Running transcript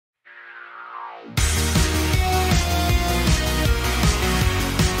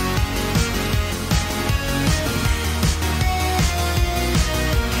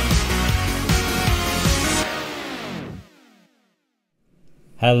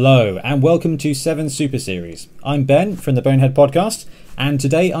Hello and welcome to 7 Super Series. I'm Ben from the Bonehead Podcast, and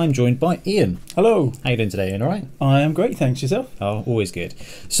today I'm joined by Ian. Hello. How you doing today, Ian? All right? I am great, thanks. Yourself? Oh, always good.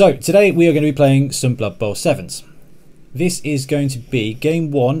 So today we are going to be playing some Blood Bowl 7s. This is going to be game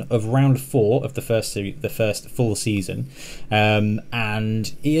 1 of round 4 of the first full season.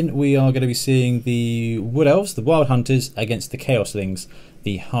 And Ian, we are going to be seeing the Wood Elves, the Wild Hunters, against the Chaoslings,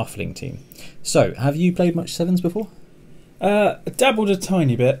 the Halfling team. So, have you played much 7s before? Dabbled a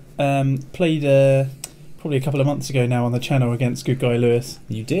tiny bit. Played probably a couple of months ago now on the channel against Good Guy Lewis.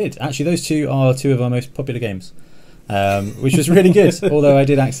 You did. Actually, those two are two of our most popular games, which was really good. Although I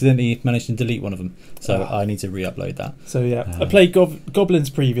did accidentally manage to delete one of them, so I need to re-upload that. So yeah, I played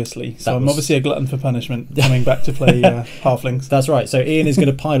Goblins previously, so I'm obviously a glutton for punishment coming back to play Halflings. That's right. So Ian is going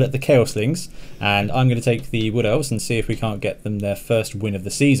to pilot the Chaoslings, and I'm going to take the Wood Elves and see if we can't get them their first win of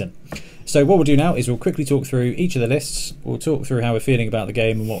the season. So what we'll do now is we'll quickly talk through each of the lists, we'll talk through how we're feeling about the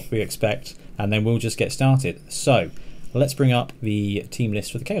game and what we expect, and then we'll just get started. So let's bring up the team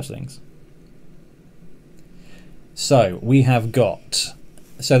list for the Chaoslings. So we have got,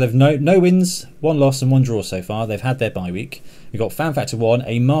 they've no wins, 1 loss and 1 draw so far. They've had their bye week. We've got Fan Factor 1,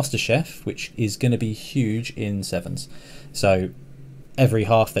 a Master Chef, which is going to be huge in 7s. So every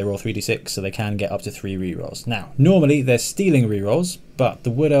half they roll 3d6, so they can get up to 3 rerolls. Now, normally they're stealing rerolls, but the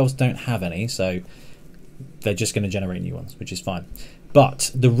Wood Elves don't have any, so they're just going to generate new ones, which is fine.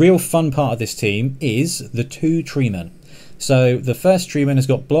 But the real fun part of this team is the 2 Treemen. So the first Treeman has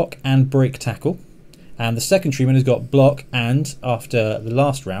got block and break tackle, and the second Treeman has got block and, after the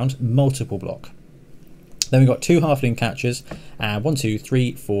last round, multiple block. Then we've got 2 Halfling catchers and 1, 2,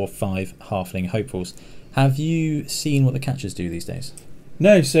 3, 4, 5 Halfling hopefuls. Have you seen what the catchers do these days?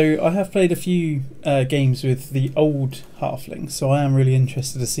 No, so I have played a few games with the old Halflings, so I am really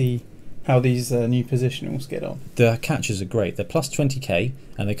interested to see how these new positionals get on. The catchers are great. They're plus 20k,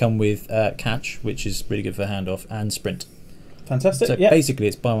 and they come with catch, which is really good for handoff, and sprint. Fantastic. So basically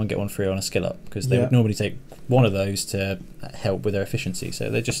it's buy one get one free on a skill up, because they would normally take one of those to help with their efficiency. So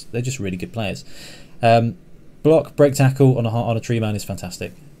they're just really good players. Block, break tackle on a tree man is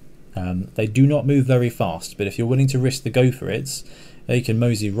fantastic. They do not move very fast, but if you're willing to risk the go for it, they can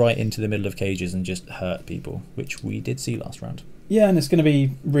mosey right into the middle of cages and just hurt people, which we did see last round. Yeah, and it's going to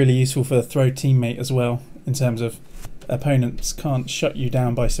be really useful for the throw teammate as well, in terms of opponents can't shut you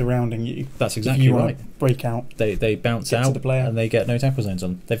down by surrounding you. That's exactly right. Break out. They bounce out and they get no tackle zones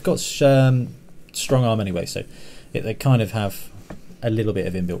on. They've got strong arm anyway, so they kind of have a little bit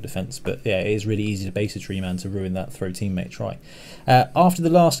of inbuilt defence, but yeah, it is really easy to base a tree man to ruin that throw teammate try. After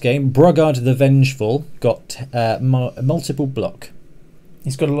the last game, Brugard the Vengeful got multiple block.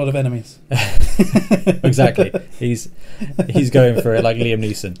 He's got a lot of enemies. Exactly. He's going for it like Liam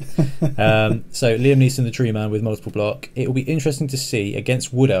Neeson. So Liam Neeson, the tree man with multiple block. It will be interesting to see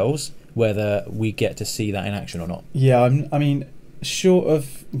against Wood Elves whether we get to see that in action or not. Yeah, I mean, short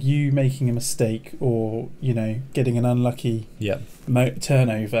of you making a mistake or, getting an unlucky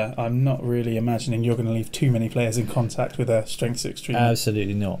turnover, I'm not really imagining you're going to leave too many players in contact with a strength 6 tree.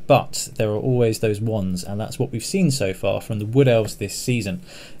 Absolutely not. But there are always those ones, and that's what we've seen so far from the Wood Elves this season.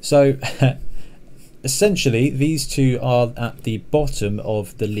 So essentially, these two are at the bottom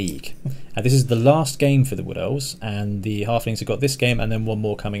of the league. And this is the last game for the Wood Elves, and the Halflings have got this game and then one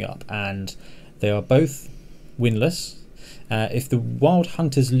more coming up. And they are both winless. If the Wild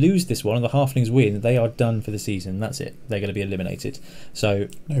Hunters lose this one and the Halflings win, they are done for the season. That's it. They're going to be eliminated. So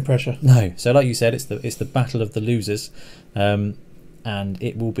no pressure. No. So like you said, it's the battle of the losers, and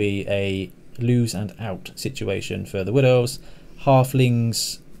it will be a lose and out situation for the Wood Elves.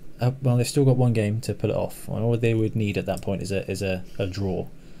 Halflings, well, they've still got 1 game to pull it off. All they would need at that point is a draw.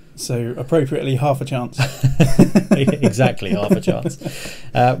 So appropriately, half a chance. Exactly, half a chance.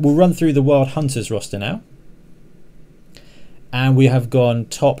 We'll run through the Wild Hunters roster now. And we have gone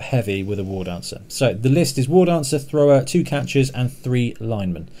top heavy with a War Dancer. So the list is War Dancer, Thrower, 2 catchers and 3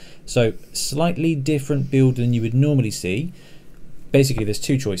 linemen. So slightly different build than you would normally see. Basically there's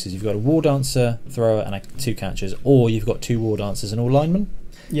 2 choices. You've got a War Dancer, Thrower and 2 catchers, or you've got 2 War Dancers and all linemen.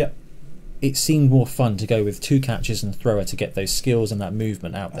 Yeah. It seemed more fun to go with 2 catchers and Thrower to get those skills and that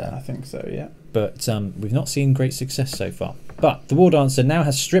movement out there. I think so, yeah. But we've not seen great success so far. But the War Dancer now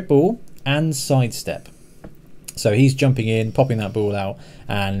has Strip Ball and Sidestep. So he's jumping in, popping that ball out,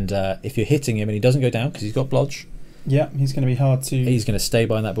 and if you're hitting him and he doesn't go down because he's got blodge, yeah, he's going to be hard to. He's going to stay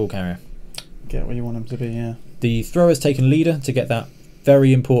behind that ball carrier. Get where you want him to be, yeah. The Thrower's taken leader to get that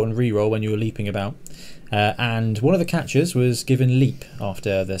very important reroll when you were leaping about, and one of the catchers was given leap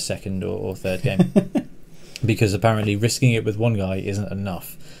after the 2nd or 3rd game because apparently risking it with one guy isn't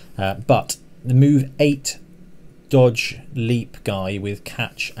enough. But the move 8 dodge leap guy with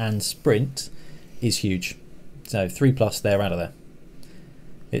catch and sprint is huge. So 3+ there, out of there.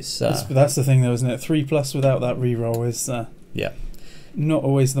 That's the thing though, isn't it? 3+ without that reroll is yeah, not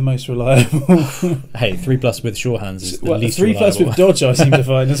always the most reliable. Hey, 3+ with sure hands is the least 3+ reliable. with dodge I seem to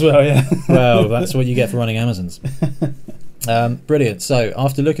find as well, yeah. Well, that's what you get for running Amazons. Brilliant. So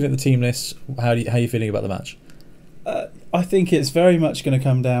after looking at the team list, how are you feeling about the match? I think it's very much going to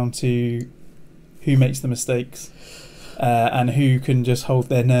come down to who makes the mistakes and who can just hold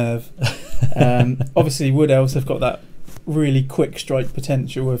their nerve. Obviously Wood Elves have got that really quick strike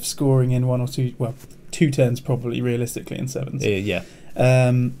potential of scoring in 1 or 2, well, 2 turns probably realistically in 7s. Yeah.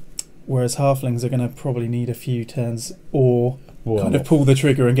 Whereas Halflings are going to probably need a few turns or kind of pull the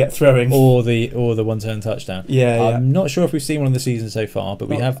trigger and get throwing. Or the 1-turn touchdown. Yeah, I'm not sure if we've seen one in the season so far, but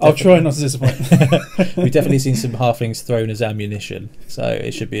we have. I'll try not to disappoint. We've definitely seen some Halflings thrown as ammunition, so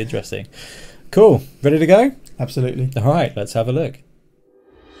it should be interesting. Cool. Ready to go? Absolutely. All right, let's have a look.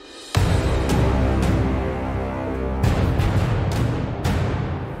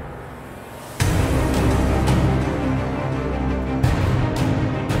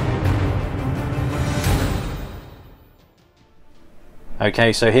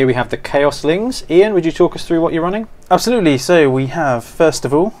 Okay, so here we have the Chaoslings. Ian, would you talk us through what you're running? Absolutely. So we have, first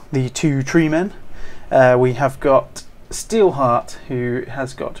of all, the 2 tree men. We have got Steelheart, who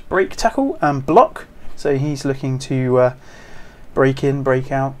has got break, tackle and block. So he's looking to break in,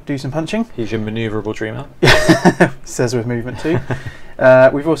 break out, do some punching. He's your manoeuvrable tree man. Says with movement too.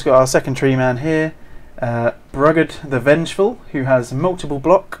 We've also got our second tree man here, Brugged the Vengeful, who has multiple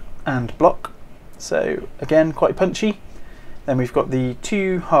block and block. So again, quite punchy. Then we've got the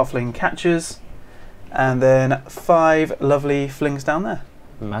 2 halfling catchers, and then 5 lovely flings down there.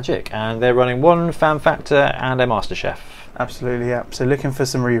 Magic, and they're running 1 fan factor and a master chef. Absolutely, yeah. So looking for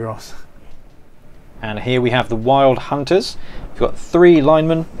some rerolls. And here we have the wild hunters. We've got 3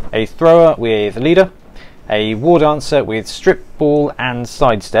 linemen, a thrower with leader, a war dancer with strip ball and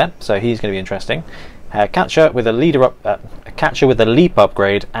sidestep, so he's going to be interesting. A catcher with a leap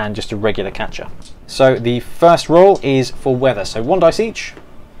upgrade, and just a regular catcher. So the first roll is for weather, so 1 dice each.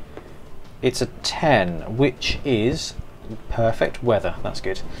 It's a 10, which is perfect weather. That's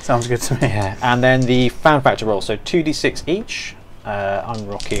good. Sounds good to me. Yeah. And then the fan factor roll, so 2d6 each. I'm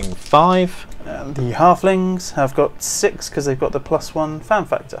rocking 5. The halflings have got 6 because they've got the +1 fan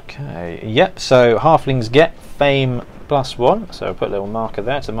factor. Okay. Yep. So halflings get fame +1. So I'll put a little marker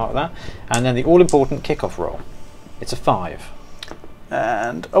there to mark that. And then the all-important kickoff roll. It's a 5.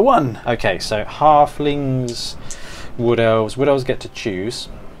 And a 1. Okay, so halflings, wood elves get to choose.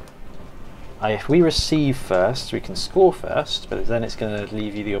 If we receive first, we can score first, but then it's going to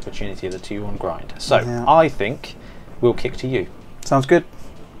leave you the opportunity of the 2-1 grind. So yeah. I think we'll kick to you. Sounds good.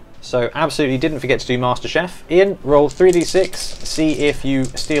 So absolutely didn't forget to do Master Chef. Ian, roll 3d6, see if you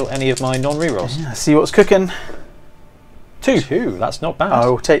steal any of my non-rerolls. Yeah, see what's cooking. 2, that's not bad. I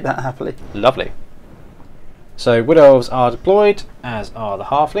will take that happily. Lovely. So Wood Elves are deployed, as are the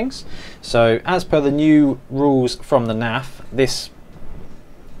Halflings. So as per the new rules from the NAF, this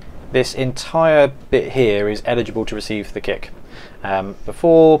entire bit here is eligible to receive the kick.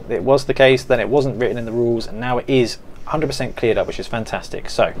 Before it was the case, then it wasn't written in the rules, and now it is 100% cleared up, which is fantastic.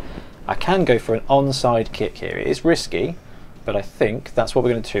 So I can go for an onside kick here. It is risky, but I think that's what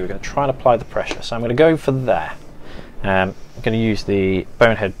we're going to do. We're going to try and apply the pressure. So I'm going to go for there. I'm going to use the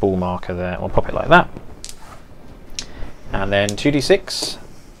Bonehead ball marker there. I'll pop it like that. And then 2d6,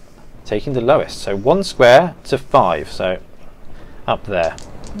 taking the lowest. So 1 square to 5, so up there.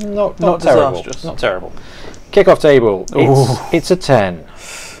 Not terrible. Disastrous. Not terrible. Kick-off table, it's a 10,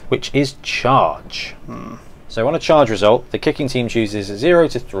 which is charge. So on a charge result, the kicking team chooses 0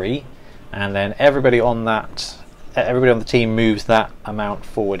 to 3, and then everybody on the team moves that amount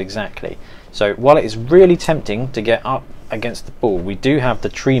forward exactly. So while it is really tempting to get up against the ball, we do have the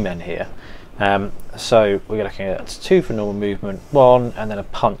tree men here. So we're looking at 2 for normal movement, 1, and then a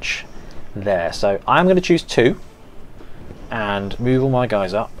punch there. So I'm going to choose 2 and move all my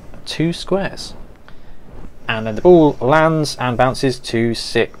guys up 2 squares. And then the ball lands and bounces to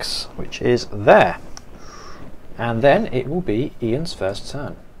 6, which is there. And then it will be Ian's first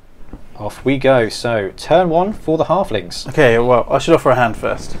turn. Off we go. So turn 1 for the Halflings. Okay, well, I should offer a hand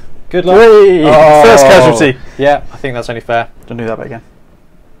first. Good luck. Oh, first casualty. Yeah, I think that's only fair. Don't do that bit again.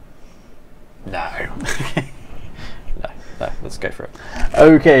 No. No, let's go for it.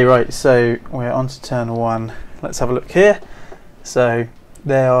 Okay, right, so we're on to turn 1. Let's have a look here. So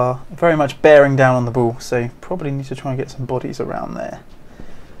they are very much bearing down on the ball, so probably need to try and get some bodies around there.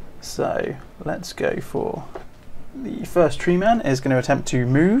 So let's go for the first tree man is going to attempt to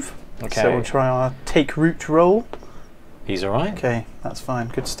move. Okay. So we'll try our take root roll. He's alright. Okay, that's fine.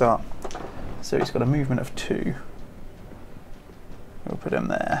 Good start. So he's got a movement of 2. We'll put him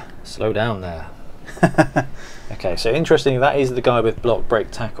there. Slow down there. Okay, so interestingly, that is the guy with block,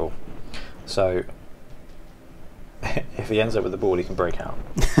 break, tackle. So if he ends up with the ball, he can break out.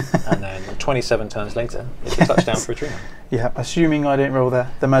 And then 27 turns later, it's a touchdown for a tree man. Yeah, assuming I didn't roll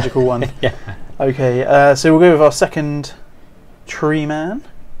the magical one. Yeah. Okay, so we'll go with our second tree man.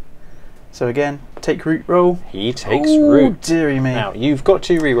 So again, take root roll. He takes root. Dearie me. Now, you've got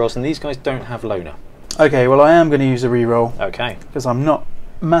 2 rerolls, and these guys don't have loner. Okay, well I am going to use a reroll. Okay. Because I'm not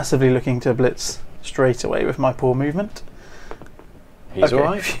massively looking to blitz straight away with my poor movement. He's okay.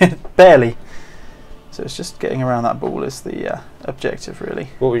 alright. Barely. So it's just getting around that ball is the objective,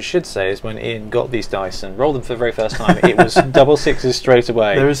 really. What we should say is when Ian got these dice and rolled them for the very first time, it was double 6s straight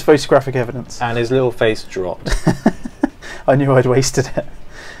away. There is photographic evidence. And his little face dropped. I knew I'd wasted it.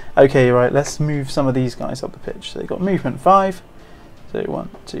 Okay, right, let's move some of these guys up the pitch. So they've got movement 5. So 1,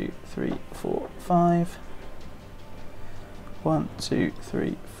 2, 3, 4, 5. 1, 2,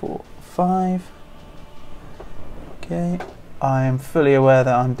 3, 4, 5. Okay, I am fully aware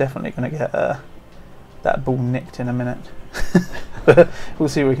that I'm definitely going to get that ball nicked in a minute. But we'll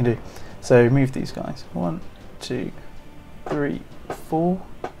see what we can do. So move these guys. 1, 2, 3, 4,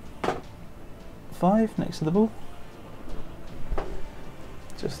 5 next to the ball.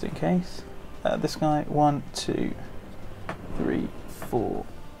 Just in case. This guy, 1, 2, 3, 4,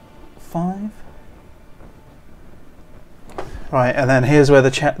 5. Right, and then here's where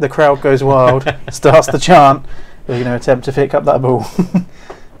the crowd goes wild, starts the chant. We're going to attempt to pick up that ball.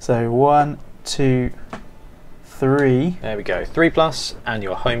 So 1, 2, 3. There we go. 3+, and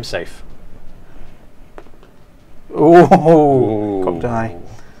you're home safe. Oh, cocked eye.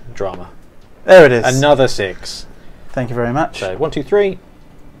 Drama. There it is. Another 6. Thank you very much. So 1, 2, 3.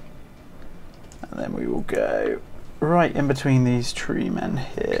 And then we will go right in between these tree men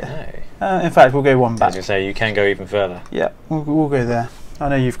here. Okay. In fact, we'll go one back. I was going to say, you can go even further. Yeah, we'll go there. I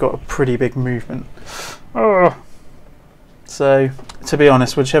know you've got a pretty big movement. Oh. So, to be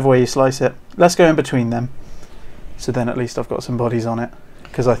honest, whichever way you slice it, let's go in between them. So then at least I've got some bodies on it.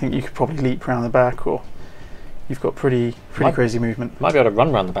 Because I think you could probably leap around the back, or you've got pretty crazy movement. Might be able to run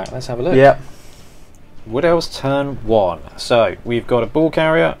around the back. Let's have a look. Yeah. Wood Elves turn 1. So we've got a ball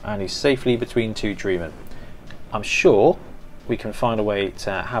carrier, and he's safely between 2 treemen. I'm sure we can find a way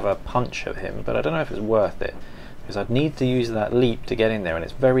to have a punch at him, but I don't know if it's worth it, because I'd need to use that leap to get in there, and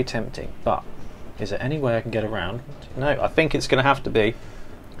it's very tempting. But is there any way I can get around? No, I think it's going to have to be.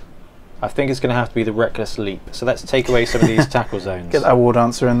 I think it's going to have to be the reckless leap. So let's take away some of these tackle zones. Get that war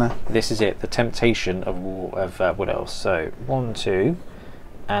dancer in there. This is it, the temptation of Wood Elves. So 1, 2,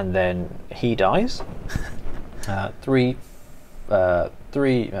 and then he dies. 3,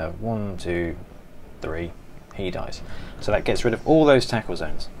 1, 2, 3. He dies. So that gets rid of all those tackle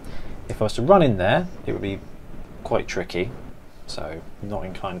zones. If I was to run in there, it would be quite tricky. So I'm not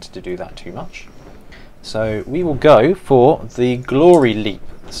inclined to do that too much. So we will go for the glory leap.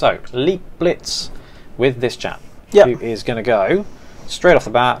 So leap blitz with this chap, who is going to go straight off the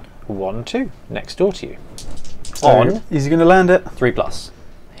bat 1, 2 next door to you. So On. Is he going to land it? 3+.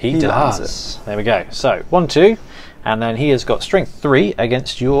 He lands does. There we go. So 1, 2, and then he has got strength 3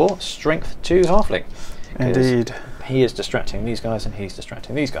 against your strength 2 halfling. Indeed. He is distracting these guys and he's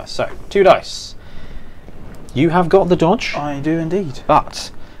distracting these guys. So 2 dice. You have got the dodge. I do indeed.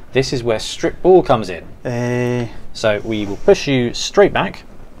 But this is where strip ball comes in. So we will push you straight back.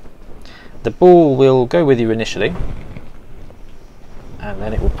 The ball will go with you initially, and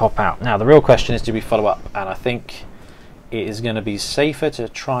then it will pop out. Now the real question is, do we follow up? And I think it is going to be safer to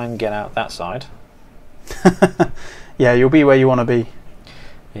try and get out that side. Yeah, you'll be where you want to be.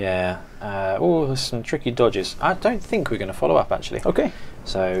 Yeah. Oh, there's some tricky dodges. I don't think we're going to follow up, actually. Okay.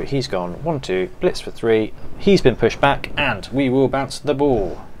 So he's gone 1, 2, blitz for 3. He's been pushed back, and we will bounce the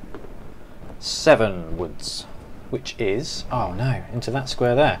ball 7 woods, which is, oh no, into that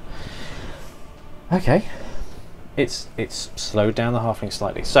square there. Okay. It's slowed down the halfling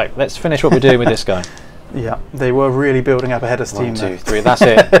slightly. So let's finish what we're doing with this guy. Yeah, they were really building up ahead of steam. 1, 2, 3. That's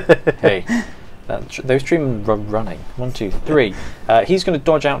it. Hey, those treemen were running. 1, 2, 3. He's going to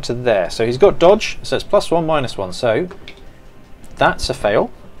dodge out to there. So he's got dodge. So it's +1, -1. So that's a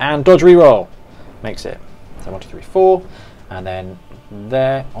fail. And dodge reroll makes it. So 1, 2, 3, 4, and then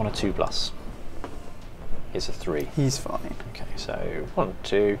there on a 2+. It's a 3. He's fine. Okay, so 1,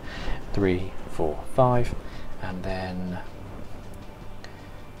 2, 3, 4, 5, and then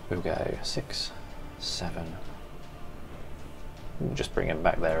we'll go 6, 7. We'll just bring him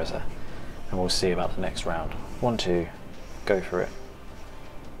back there as a, and we'll see about the next round. 1, 2, go for it.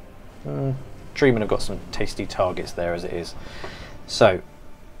 Treemen have got some tasty targets there as it is. So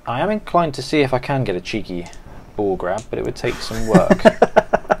I am inclined to see if I can get a cheeky ball grab, but it would take some work.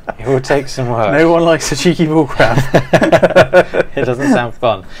 It would take some work. No one likes a cheeky ball grab. It doesn't sound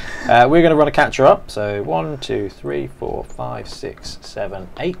fun. We're going to run a catcher up. So 1, 2, 3, 4, 5, 6, 7,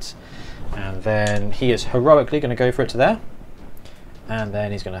 8. And then he is heroically going to go for it to there. And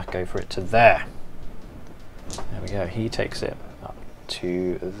then he's going to go for it to there. There we go. He takes it up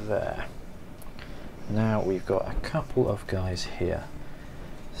to there. Now we've got a couple of guys here.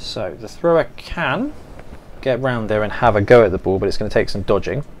 So the thrower can get round there and have a go at the ball, but it's going to take some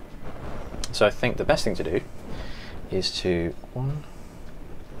dodging. So I think the best thing to do is to 1,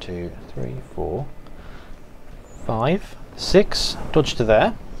 2, 3, 4, 5, 6, dodge to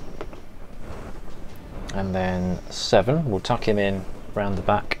there. And then 7, we'll tuck him in round the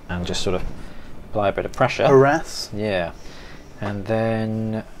back and just sort of apply a bit of pressure. Harass. Yeah. And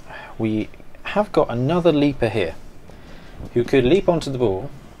then we have got another leaper here who could leap onto the ball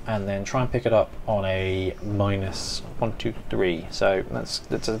and then try and pick it up on a -1, 2, 3. So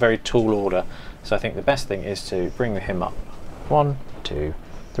that's a very tall order. So I think the best thing is to bring him up. 1, 2,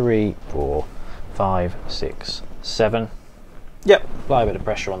 3, 4, 5, 6, 7. Yep. Apply a bit of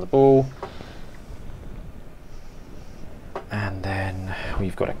pressure on the ball. And then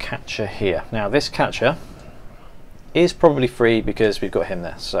we've got a catcher here. Now this catcher is probably free because we've got him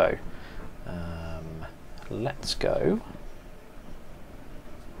there. So let's go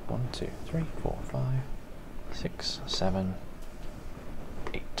 1, 2, 3, 4, 5, 6, 7,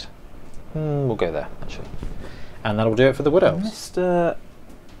 8. We'll go there actually, and that'll do it for the Wood Elves. Mr.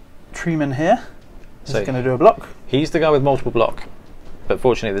 Treeman here is So going to do a block. He's the guy with multiple block, but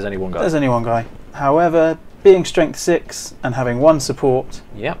fortunately there's only one guy. There's only one guy. However, being strength 6 and having 1 support,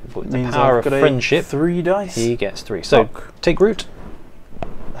 Yep, with the means power I've of got friendship, 3 dice. he gets 3. So Block. take root.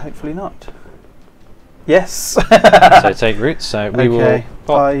 Hopefully not. Yes. So take root. So we will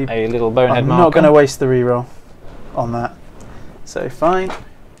pop a little bonehead I'm marker. not going to waste the reroll on that. So fine.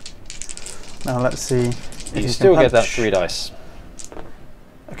 Now let's see. If You can still get that punch. 3 dice.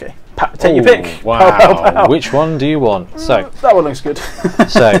 Okay. Take your pick. Wow. Pow, pow, pow. Which one do you want? So that one looks good.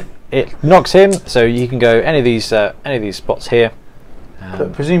 so it knocks him. So you can go any of these spots here.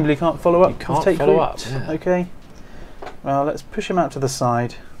 But presumably can't follow up. You can't take follow root. up. Yeah. Okay. Well, let's push him out to the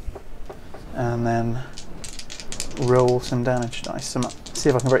side, and then roll some damage dice. See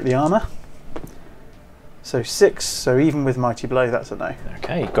if I can break the armor. So 6. So even with mighty blow, that's a no.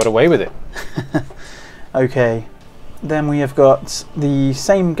 Okay, got away with it. Okay. Then we have got the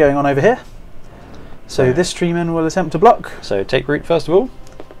same going on over here. So this Treeman will attempt to block. So take root first of all.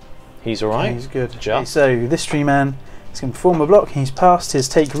 He's all right. He's good. Just. Okay, so this Treeman is going to perform a block. He's passed his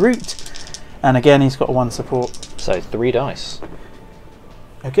take root, and again he's got 1 support. So 3 dice.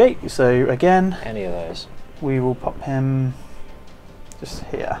 Okay, so again Any of those. we will pop him just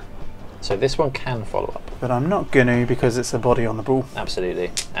here. So this one can follow up. But I'm not going to because it's a body on the ball.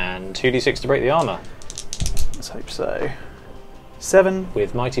 Absolutely. And 2d6 to break the armor. Let's hope so. 7.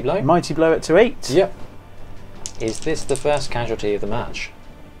 With mighty blow. Mighty blow it to 8. Yep. Is this the first casualty of the match?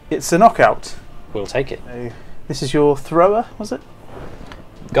 It's a knockout. We'll take it. So this is your thrower, was it?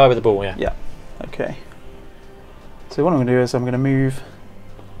 Guy with the ball, yeah. Yeah. Okay. So what I'm going to do is I'm going to move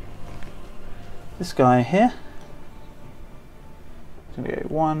this guy here. I'm going to go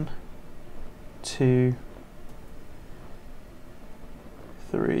 1, 2,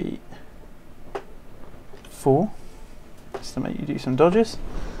 3, 4. Just to make you do some dodges.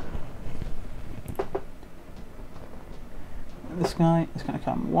 And this guy is going to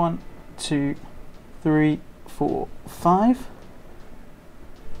come 1, 2, 3, 4, 5.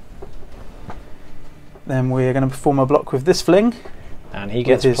 Then we're going to perform a block with this fling. And he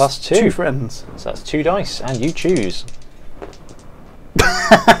gets with his +2. 2 friends. So that's 2 dice, and you choose.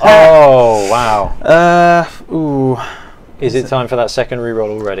 Oh, wow. Ooh. Is it time for that second reroll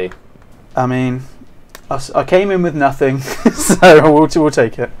already? I mean, I came in with nothing, so we'll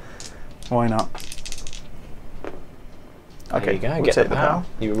take it. Why not? Okay, There you go. we'll Get take the power.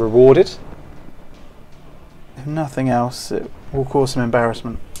 You were rewarded. If nothing else, it will cause some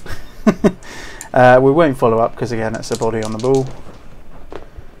embarrassment. We won't follow up because again, it's a body on the ball.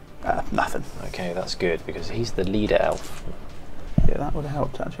 Nothing. Okay, that's good because he's the leader elf. Yeah, that would have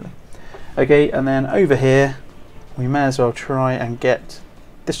helped actually. Okay, and then over here, we may as well try and get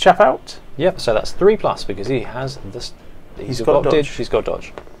this chap out. Yep. So that's 3+ because he has this. He's got dodge. He's got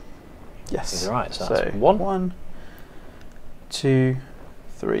dodge. Yes. He's all right. So that's 1. 1, 2,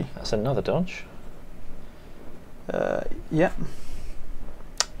 3. That's another dodge. Yep.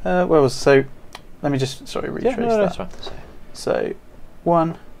 Where was so? Let me just retrace Yeah, no, that. that's right. So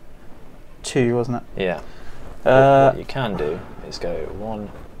 1, 2, wasn't it? Yeah. What you can do is go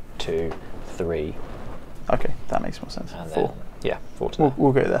 1, 2, 3. Okay, that makes more sense. And 4. Then, yeah, 4 to there.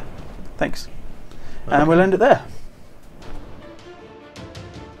 We'll go there. Thanks. Okay. And we'll end it there.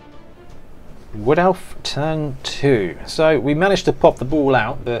 Wood Elf turn 2. So we managed to pop the ball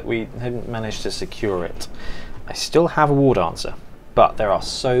out, but we hadn't managed to secure it. I still have a War Dancer, but there are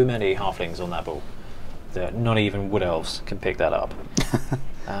so many Halflings on that ball that not even Wood Elves can pick that up.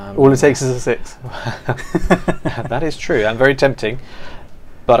 All it takes is a 6. That is true, and very tempting.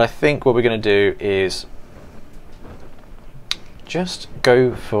 But I think what we're going to do is just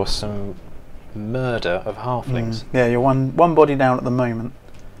go for some murder of Halflings. Yeah, you're one body down at the moment,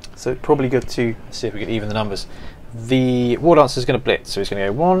 so it's probably good to see if we can even the numbers. The War Dancer is going to blitz, so he's going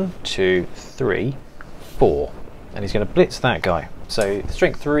to go 1, 2, 3, 4, and he's going to blitz that guy. So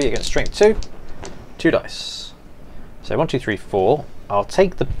strength 3 against strength 2, 2 dice. So 1, 2, 3, 4. I'll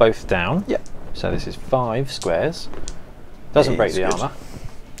take the both down. Yep. So this is 5 squares. Doesn't break the armour.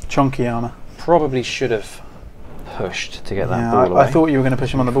 Chunky armour. Probably should have pushed to get that ball away. I thought you were going to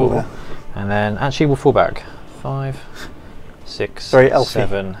push him on the ball there. And then actually we'll fall back. 5, 6,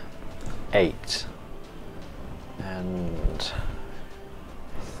 7, 8. And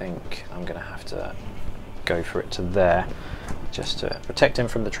I think I'm going to have to go for it to there just to protect him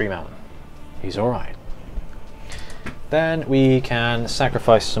from the tree mountain. He's alright. Then we can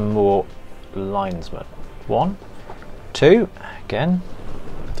sacrifice some more linesmen. 1, 2, again,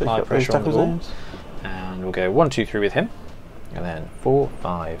 apply pressure on the ball. And we'll go 1, 2, 3 with him. And then 4,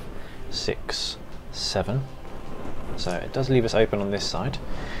 5, 6, 7. So it does leave us open on this side.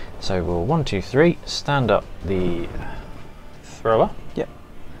 So we'll 1, 2, 3, stand up the thrower. Yep.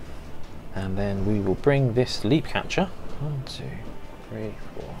 And then we will bring this leap catcher. 1, 2, 3,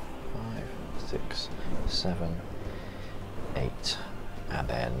 4, 5, 6, 7, 8, and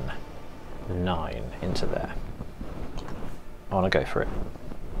then 9 into there. I want to go for it,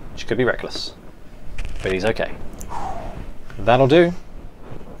 which could be reckless, but he's okay. That'll do.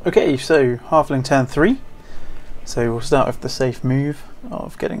 Okay, so Halfling turn 3. So we'll start with the safe move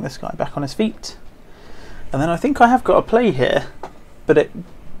of getting this guy back on his feet. And then I think I have got a play here, but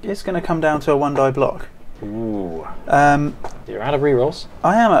it's going to come down to a 1-die block. Ooh. You're out of rerolls.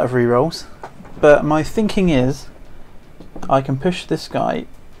 I am out of rerolls, but my thinking is I can push this guy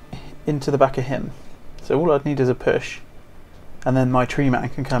into the back of him. So all I'd need is a push, and then my tree man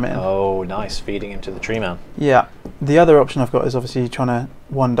can come in. Oh, nice, feeding him to the tree man. Yeah. The other option I've got is obviously trying to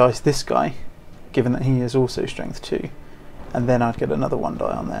 1-dice this guy, given that he is also strength 2, and then I'd get another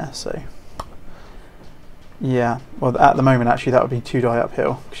 1-die on there. So yeah, well at the moment actually that would be 2-die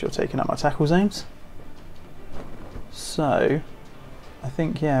uphill because you're taking up my tackle zones. So I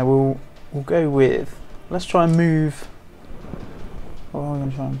think yeah we'll go with, let's try and move. Oh, we're going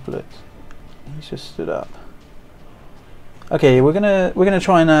to try and blitz. He's just stood up. Okay, we're gonna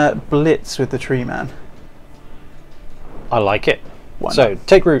try and blitz with the tree man. I like it. So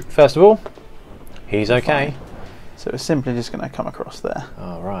take root first of all. He's okay. Fine. So it's simply just going to come across there.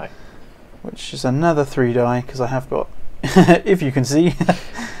 All right. Which is another 3-die because I have got, if you can see,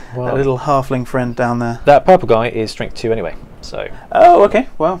 a little halfling friend down there. That purple guy is strength 2 anyway. So. Oh, okay.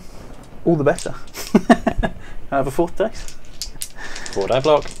 Well, all the better. I have a 4th dice. 4-die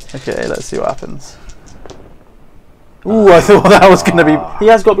block. Okay, let's see what happens. Ooh, I thought that was going to be...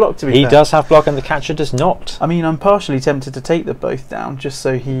 He has got block, to be fair. He does have block and the catcher does not. I mean, I'm partially tempted to take them both down just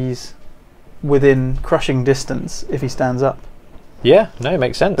so he's within crushing distance if he stands up. Yeah, no, it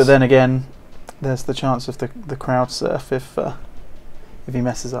makes sense. But then again, there's the chance of the crowd surf if he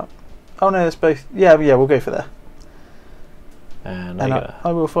messes up. Oh no, it's both. Yeah, we'll go for there. And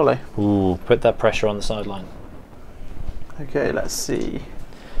I will follow. Ooh, put that pressure on the sideline. Okay, let's see.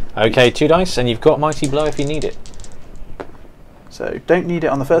 Okay, 2 dice, and you've got Mighty Blow if you need it. So don't need it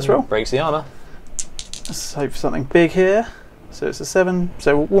on the first roll. Breaks the armour. Let's hope for something big here. So it's a 7.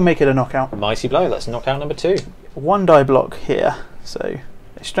 So we'll make it a knockout. Mighty Blow. That's knockout number 2. 1-die block here. So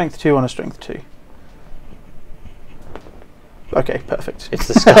a strength 2 on a strength 2. Okay, perfect. It's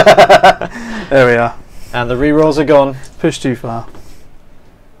the sky. There we are. And the rerolls are gone. Push too far.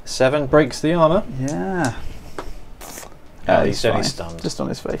 7 breaks the armour. Yeah. He's only stunned. Just on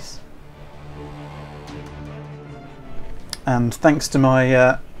his face. And thanks to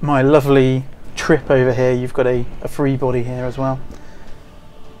my my lovely trip over here, you've got a free body here as well.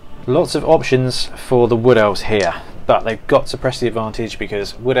 Lots of options for the Wood Elves here, but they've got to press the advantage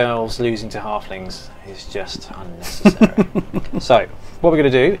because Wood Elves losing to Halflings is just unnecessary. So what we're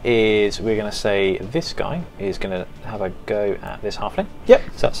going to do is we're going to say this guy is going to have a go at this Halfling. Yep.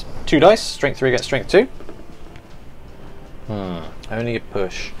 So that's 2 dice, strength 3 against strength 2. Only a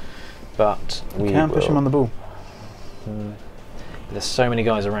push. but we can push him on the ball. There's so many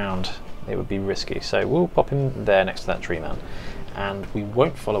guys around, it would be risky. So we'll pop him there next to that tree man, and we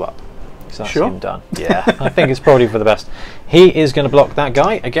won't follow up. So that's him done. Yeah, I think it's probably for the best. He is going to block that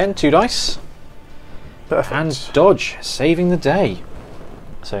guy again. 2 dice. Perfect. And dodge, saving the day.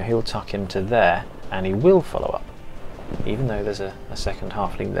 So he'll tuck into there, and he will follow up, even though there's a second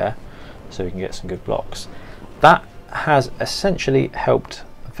halfling there, so we can get some good blocks. That has essentially helped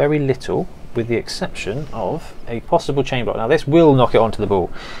very little, with the exception of a possible chain block. Now this will knock it onto the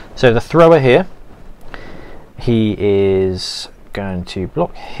ball. So the thrower here, he is going to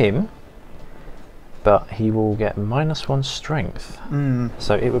block him, but he will get -1 strength.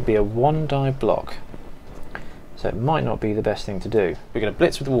 So it would be a 1 die block. So it might not be the best thing to do. We're going to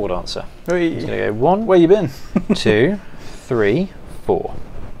blitz with the War Dancer. He's going to go 1. Where you been? 2, 3, 4.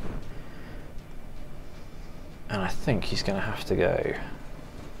 And I think he's going to have to go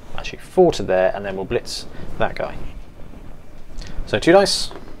actually 4 to there, and then we'll blitz that guy. So 2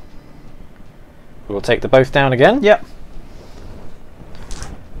 dice. We will take the both down again. Yep.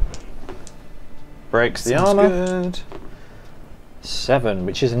 Breaks the armor. Good. 7,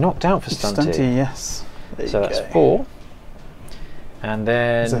 which is knocked out for Stunty. Stunty, yes. So that's 4. And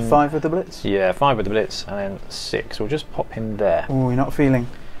then... Is there 5 with the blitz? Yeah, 5 with the blitz, and then 6. We'll just pop him there. Oh, you're not feeling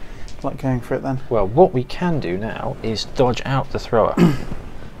like going for it then? Well, what we can do now is dodge out the thrower.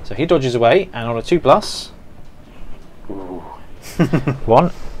 So he dodges away, and on a 2+, ooh,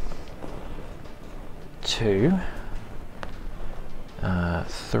 1, 2,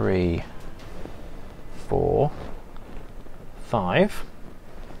 3, 4, 5,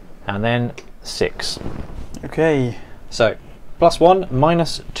 and then 6. Okay. So +1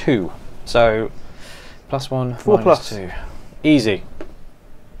 -2. So +1 4 plus 2. Easy.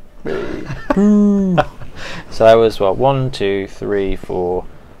 So that was what, 1, 2, 3, 4,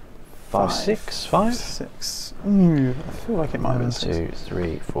 5, 6, 5? 6. I feel like it might have been 6. 1, 2,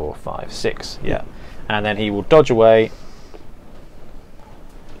 3, 4, 5, 6. Yeah. And then he will dodge away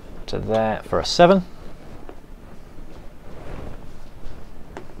to there for a 7.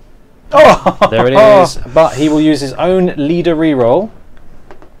 Oh! There it is. But he will use his own leader reroll.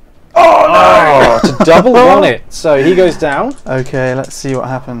 Oh no! To double on it. So he goes down. Okay, let's see what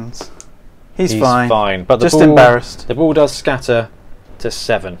happens. He's He's fine. fine. But the just ball, embarrassed. The ball does scatter to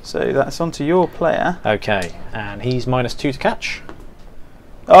 7. So that's onto your player. Okay, and he's -2 to catch.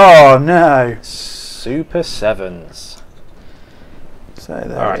 Oh no! Super 7s. So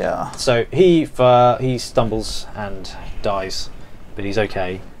there we are. So he stumbles and dies, but he's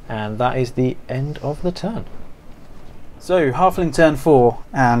okay. And that is the end of the turn. So halfling turn 4,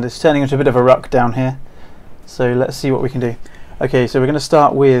 and it's turning into a bit of a ruck down here. So let's see what we can do. Okay, so we're going to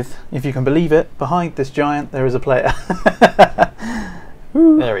start with, if you can believe it, behind this giant there is a player.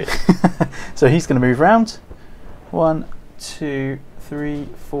 There he is. So he's going to move round. 1, 2, 3,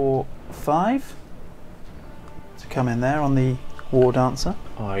 4, 5. To come in there on the War Dancer.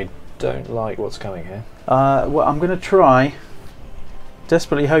 I don't like what's coming here. Well, I'm going to try,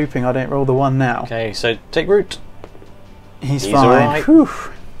 desperately hoping I don't roll the 1 now. Okay, so take root. He's He's fine. alright.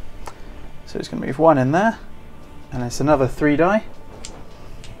 So it's going to move 1 in there, and it's another 3 die.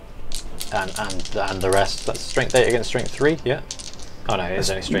 And the rest. That's strength 8 against strength 3, yeah? Oh no, it's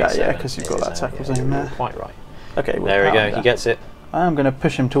only strength 7. Yeah, because you've got that tackle zone there. Quite right. Okay, well, there we go, he gets it. I am going to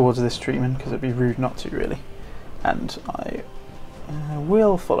push him towards this treatment because it'd be rude not to, really. And I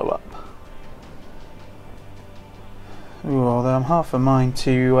will follow up. Ooh, although I'm half a mind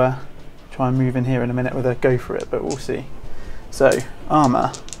to try and move in here in a minute with a go for it, but we'll see. So,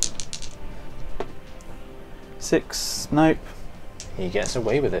 armour. 6, nope. He gets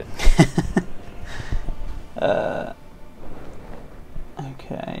away with it.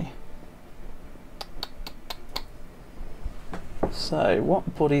 Okay. So,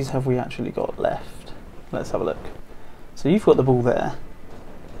 what bodies have we actually got left? Let's have a look. So you've got the ball there.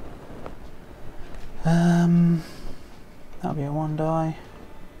 That'll be a 1 die.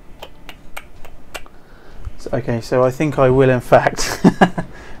 So, okay, so I think I will in fact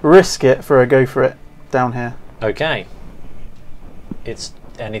risk it for a go for it down here. Okay. It's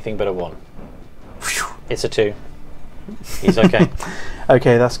anything but a 1. It's a 2. He's okay.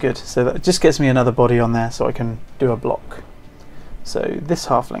 Okay, that's good. So that just gets me another body on there so I can do a block. So this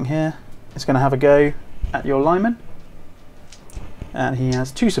halfling here is going to have a go at your lineman. And he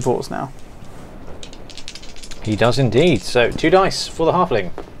has 2 supports now. He does indeed. So 2 dice for the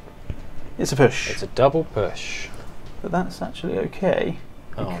halfling. It's a push. It's a double push. But that's actually okay,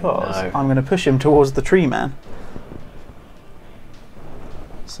 because no. I'm going to push him towards the tree man.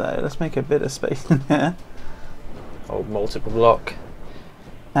 So let's make a bit of space in there. Oh, multiple block.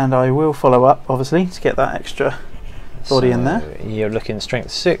 And I will follow up, obviously, to get that extra body in there. You're looking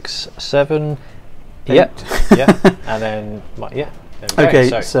strength 6, 7, 8. Yep, yeah, and then yeah.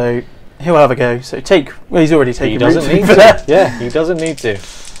 Okay, so he'll have a go. So well, he's already taken. He doesn't need for to. that. Yeah, he doesn't need to.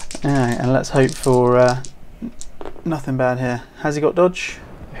 Alright, and let's hope for nothing bad here. Has he got dodge?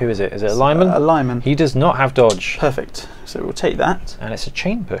 Who is it? Is it a lineman? A lineman. He does not have dodge. Perfect. So we'll take that. And it's a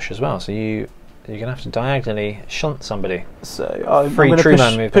chain push as well. So you're gonna have to diagonally shunt somebody. So I'm Free going tree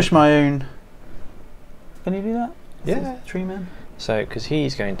man to movement. push my own. Can you do that? Yeah. Tree man. So because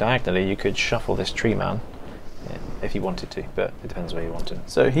he's going diagonally, you could shuffle this tree man if you wanted to, but it depends where you want him.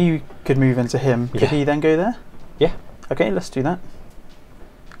 So he could move into him. Yeah. Could he then go there? Yeah. Okay, let's do that.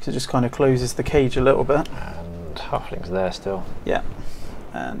 Because it just kind of closes the cage a little bit. And Halfling's there still. Yeah.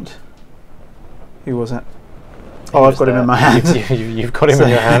 And who was it? Oh, I've got him in my hand. You've got him in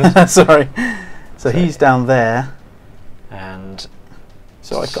your hand. Sorry. So he's down there. And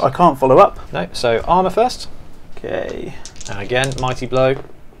so I can't follow up. no. So armor first. Okay. And again, mighty blow.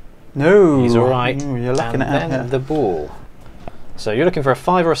 No. He's all right. Ooh, you're lacking and it out then here. the ball. So you're looking for a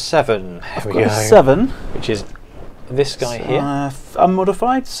 5 or a 7. I've got a 7. Which is this guy here.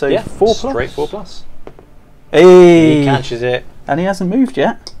 Unmodified, so yeah, 4 plus. Straight 4 plus. Hey. He catches it. And he hasn't moved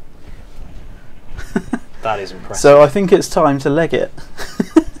yet. That is impressive. So I think it's time to leg it.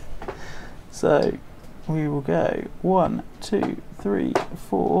 So we will go 1, 2, 3,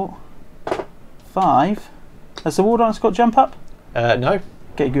 4, 5. Has the War Dance got jump up? No.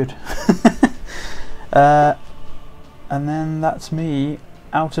 Okay, good. And then that's me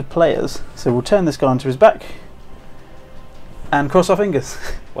out of players. So we'll turn this guy onto his back and cross our fingers.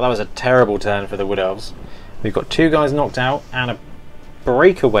 Well, that was a terrible turn for the Wood Elves. We've got 2 guys knocked out and a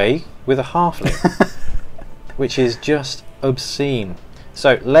breakaway with a halfling, which is just obscene.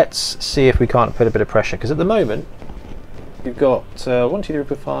 So let's see if we can't put a bit of pressure, because at the moment we've got 1, 2, 3,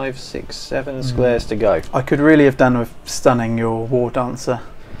 4, 5, 6, 7 squares to go. I could really have done with stunning your War Dancer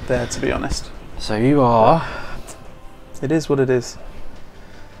there, to be honest. So you are... It is what it is.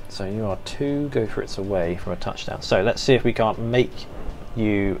 So you are 2 go for it's away from a touchdown. So let's see if we can't make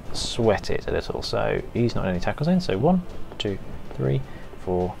you sweat it a little. So he's not in any tackle zone. So 1, 2, 3,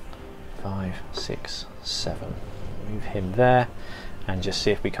 4, 5, 6, 7. Move him there and just see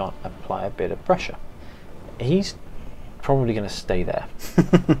if we can't apply a bit of pressure. He's probably going to stay there.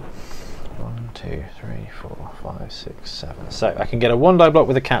 1, 2, 3, 4, 5, 6, 7. So I can get a 1 die block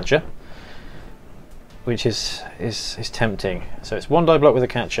with a catcher, which is tempting. So it's 1 die block with a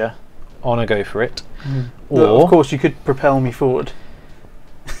catcher on a go for it. Or of course you could propel me forward.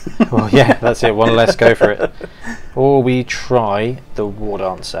 Well, yeah, that's it. 1 less go for it. Or we try the War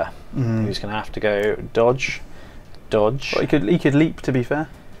Dancer, who's going to have to go dodge, dodge. Well, he could leap, to be fair.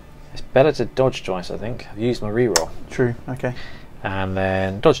 It's better to dodge twice, I think. I've used my reroll. True. Okay. And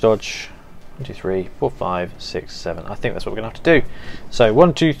then dodge, dodge. 1, 2, 3, 4, 5, 6, 7. I think that's what we're going to have to do. So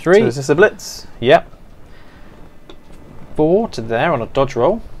 1, 2, 3. So is this a blitz? Yep. 4 to there on a dodge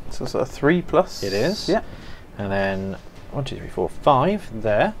roll. So it's a 3 plus. It is. Yeah. And then 1, 2, 3, 4, 5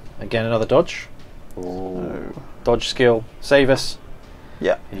 there. Again, another dodge. Oh. Dodge skill, save us.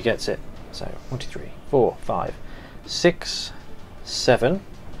 Yeah. He gets it. So 1, 2, 3, 4, 5, 6, 7,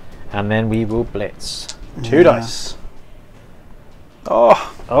 and then we will blitz. 2 dice.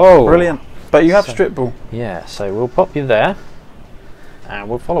 Oh, brilliant! But you have strip ball. Yeah. So we'll pop you there, and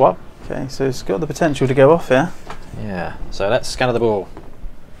we'll follow up. Okay, so it's got the potential to go off here. Yeah. So let's scatter the ball.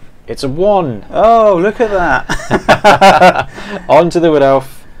 It's a 1. Oh, look at that! Onto the Wood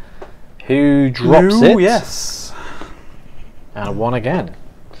Elf, who drops it. Yes. And a 1 again.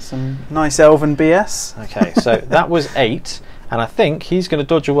 Some nice elven BS. Okay, so that was 8, and I think he's going to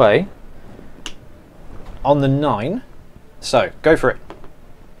dodge away on the 9. So go for it.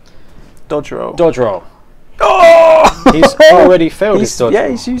 Dodge roll. Dodge roll. Oh! He's already failed his dodge. Yeah,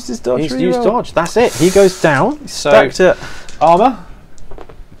 roll. he's used his dodge. He's used dodge. That's it. He goes down. He So stacked it. armor.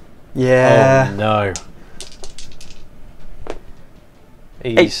 Yeah. Oh no.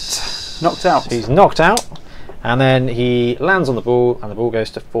 He's 8. Knocked out. He's knocked out, and then he lands on the ball, and the ball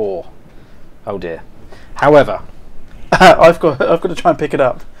goes to 4. Oh dear. However, I've got to try and pick it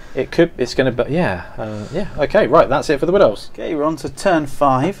up. it's going to. Yeah. Yeah. Okay. Right. That's it for the Wood Elves. Okay, we're on to turn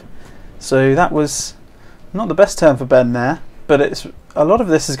 5. So that was not the best turn for Ben there, but it's a lot of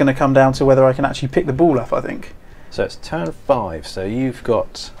this is going to come down to whether I can actually pick the ball up, I think. So it's turn 5. So you've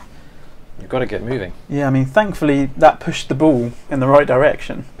got to get moving. Yeah, I mean, thankfully that pushed the ball in the right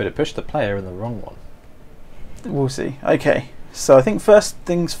direction. But it pushed the player in the wrong one. We'll see. Okay, so I think first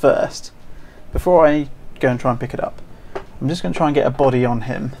things first, before I go and try and pick it up, I'm just going to try and get a body on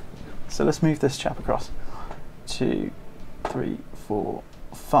him. So let's move this chap across. 2, 3, 4,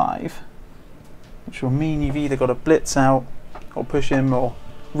 5, which will mean you've either got to blitz out or push him or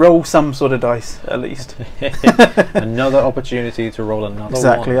roll some sort of dice at least. Another opportunity to roll another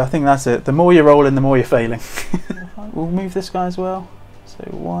exactly, one. I think that's it. The more you're rolling, the more you're failing. We'll move this guy as well. So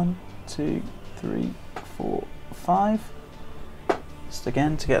 1, 2, 3, 4, 5. Just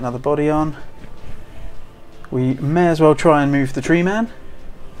again to get another body on. We may as well try and move the tree man.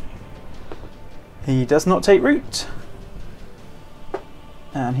 He does not take root.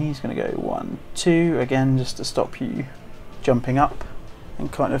 And he's going to go 1, 2 again just to stop you jumping up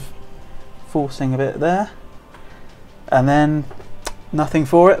and kind of forcing a bit there. And then nothing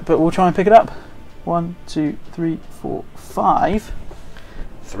for it, but we'll try and pick it up. 1, 2, 3, 4, 5.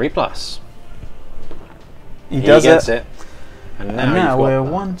 3+. He does gets it. And And now you've we're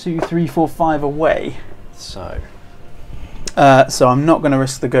got 1, 2, 3, 4, 5 away. So I'm not going to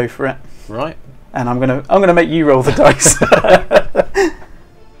risk the go for it. right. And I'm gonna make you roll the dice.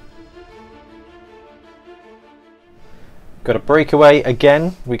 Got a breakaway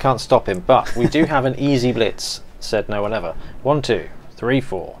again. We can't stop him, but we do have an easy blitz. Said no one ever. 1, 2, 3,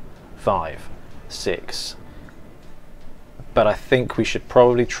 4, 5, 6. But I think we should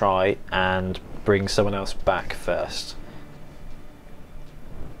probably try and bring someone else back first.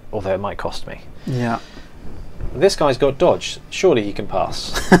 Although it might cost me. Yeah. This guy's got dodge. Surely he can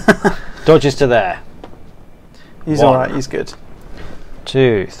pass. Dodge is to there. He's 1, alright, he's good.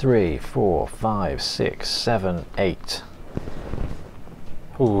 2, 3, 4, 5, 6, 7, 8.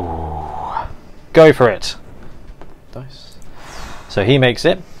 Ooh. Go for it. Dice. So he makes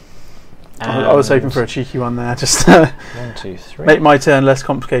it. I was hoping for a cheeky one there, just 1, 2, 3. make my turn less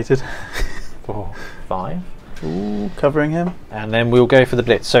complicated. 4, 5. Ooh, covering him. And then we'll go for the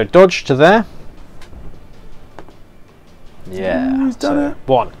blitz. So dodge to there. Yeah. Ooh, he's done it.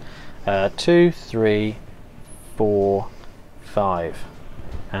 1, 2, 3, 4, 5.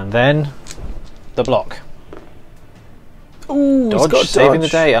 And then the block. Ooh, he's Dodge, got saving the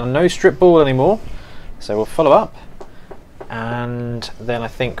dodge. day, and no strip ball anymore. So we'll follow up, and then I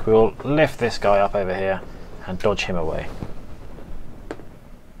think we'll lift this guy up over here and dodge him away.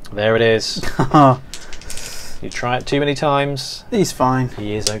 There it is. You try it too many times. He's fine.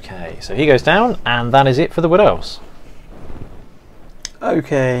 He is okay. So he goes down, and that is it for the Wood Elves.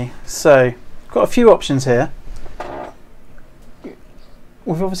 Okay, so got a few options here.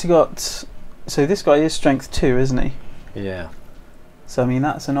 We've obviously got. So this guy is strength 2, isn't he? Yeah. So I mean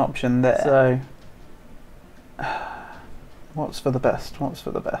that's an option there. So what's for the best? What's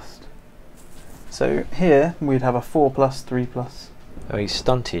for the best? So here we'd have a 4+, 3+. Oh, he's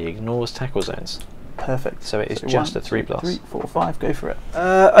stunty. He ignores tackle zones. Perfect. So it is So just 1, a 3+. 2, 3, 4, 5. Go for it.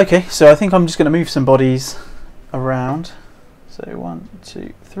 Okay, so I think I'm just going to move some bodies around. So 1,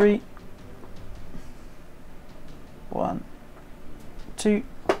 2, 3. 1, 2.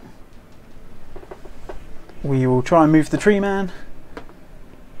 We will try and move the tree man.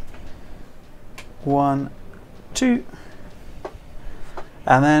 1, 2.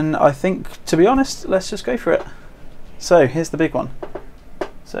 And then I think, to be honest, let's just go for it. So here's the big one.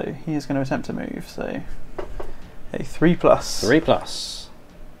 So he is going to attempt to move. So a 3+. 3+.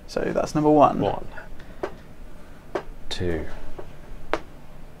 So that's number 1. 1, 2.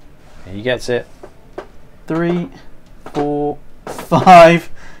 He gets it. 3, 4, 5.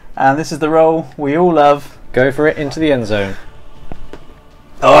 And this is the roll we all love. Go for it into the end zone.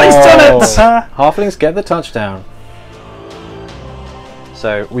 Oh, he's done it! Halflings get the touchdown.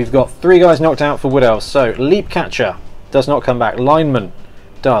 So we've got 3 guys knocked out for Wood Elves. So Leap Catcher does not come back. Lineman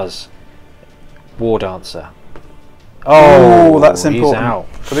does. War Dancer. Oh, that's he's important. out.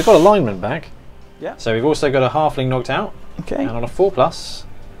 So we've got a lineman back. Yeah. So we've also got a Halfling knocked out. Okay. And on a 4+,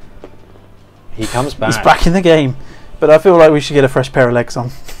 he comes back. He's back in the game. But I feel like we should get a fresh pair of legs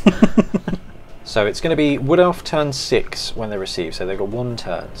on. So it's going to be Wood Elf turn 6 when they receive. So they've got 1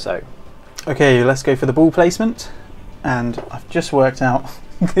 turn. So Okay, let's go for the ball placement. And I've just worked out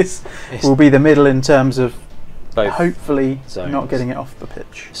this will be the middle in terms of both hopefully zones. not getting it off the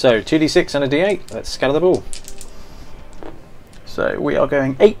pitch. So 2d6 and a d8. Let's scatter the ball. So we are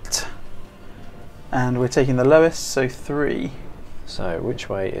going 8. And we're taking the lowest, so 3. So which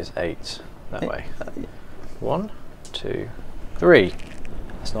way is 8? That way. Yeah. 1, 2, 3.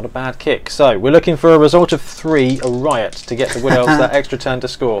 That's not a bad kick. So we're looking for a result of 3, a riot, to get the Wood Elves that extra turn to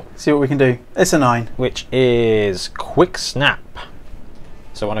score. See what we can do. It's a 9. Which is Quick Snap.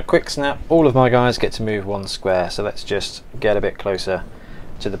 So on a Quick Snap, all of my guys get to move 1 square. So let's just get a bit closer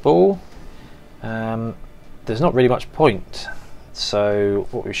to the ball. There's not really much point. So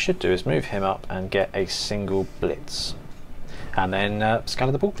what we should do is move him up and get a single blitz. And then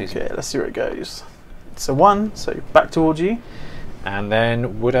scatter the ball, please. Okay, let's see where it goes. It's a 1, so back towards you. And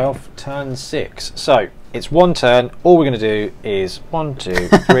then Wood Elf turn 6. So it's one turn. All we're going to do is 1, 2,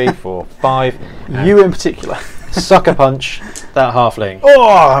 3, 4, 5. You in particular. Sucker punch that halfling.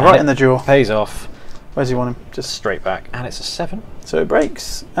 Oh, right in the jaw. Pays off. Where's he want him? Just straight back. And it's a 7. So it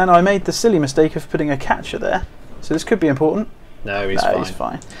breaks. And I made the silly mistake of putting a catcher there. So this could be important. No, he's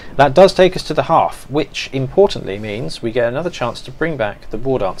fine. That does take us to the half, which importantly means we get another chance to bring back the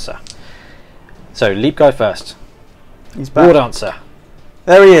War Dancer. So leap guy first. He's back. War Dancer.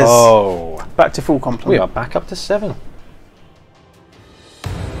 There he is. Oh. Back to full complement. We are back up to 7.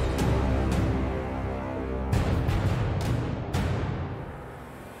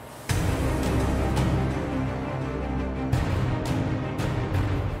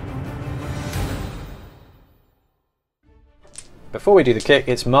 Before we do the kick,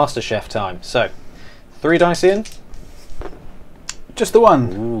 it's Master Chef time. So, 3 dice in. Just the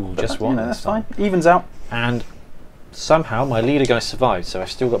one. Ooh, just one. That's fine. Evens out. And somehow my leader guy survived, so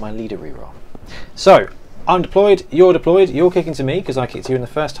I've still got my leader reroll. So, I'm deployed, you're kicking to me because I kicked you in the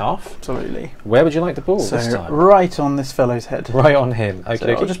first half. Absolutely. Where would you like the ball this time? Right on this fellow's head. Right on him. Okay,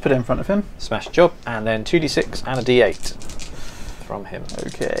 so I'll just put it in front of him. Smash job, and then 2d6 and a d8 from him.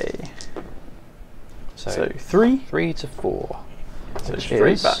 Okay. So 3. 3 to 4. So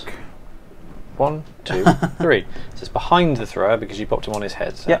straight back. 1, 2, 3. So it's behind the thrower because you popped him on his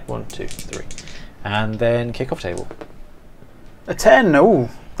head. So yep. 1, 2, 3. And then kick off table. A 10. Oh,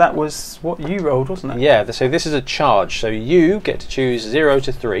 that was what you rolled, wasn't it? Yeah, so this is a charge. So you get to choose 0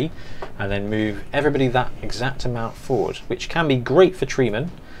 to 3 and then move everybody that exact amount forward, which can be great for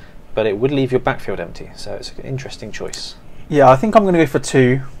treemen, but it would leave your backfield empty. So it's an interesting choice. Yeah, I think I'm going to go for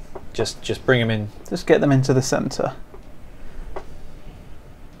 2. Just bring them in. Just get them into the centre.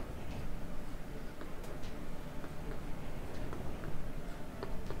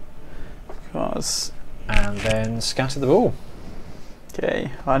 And then scatter the ball.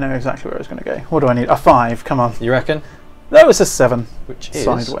 Okay, I know exactly where it's going to go. What do I need? A 5, come on. You reckon? No, it's a 7. Which is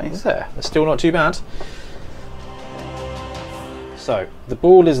sideways. There. That's still not too bad. So, the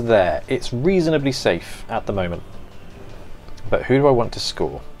ball is there. It's reasonably safe at the moment. But who do I want to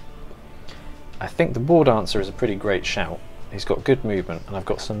score? I think the War Dancer is a pretty great shout. He's got good movement and I've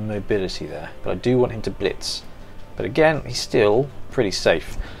got some mobility there. But I do want him to blitz. But again, he's still pretty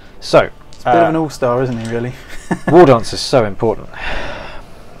safe. So, it's a bit of an all-star, isn't he, really? War Dance is so important.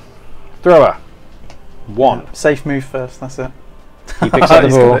 Thrower. 1. Yeah, safe move first, that's it. He picks up the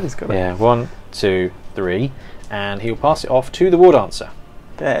ball. He's got it. Yeah, 1, 2, 3. And he'll pass it off to the War Dancer.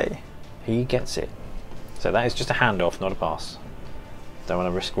 Okay. He gets it. So that is just a handoff, not a pass. Don't want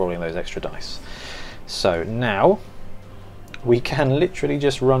to risk rolling those extra dice. So now we can literally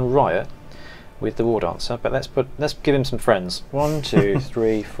just run riot with the War Dancer, but let's give him some friends. 1, 2,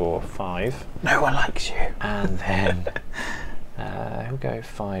 3, 4, 5. No one likes you. And then we'll go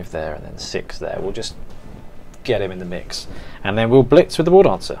 5 there and then 6 there. We'll just get him in the mix. And then we'll blitz with the War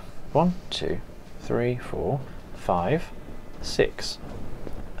Dancer. 1, 2, 3, 4, 5, 6.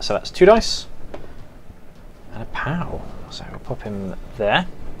 So that's 2 dice. And a pow. So we'll pop him there.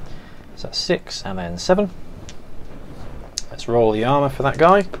 So that's 6 and then 7. Let's roll the armour for that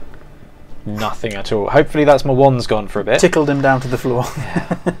guy. Nothing at all. Hopefully that's my wand's gone for a bit. Tickled him down to the floor.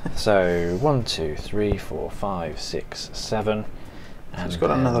 Yeah. So 1, 2, 3, 4, 5, 6, 7. And he's got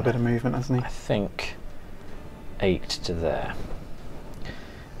another bit of movement, hasn't he? I think 8 to there.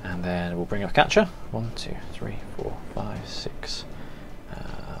 And then we'll bring up a catcher. 1, 2, 3, 4, 5, 6.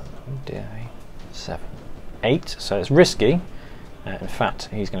 Oh dear, 7, 8. So it's risky. In fact,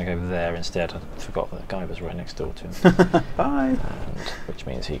 he's going to go there instead. I forgot that guy was right next door to him. Bye. And which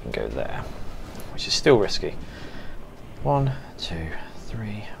means he can go there, which is still risky. 1, 2,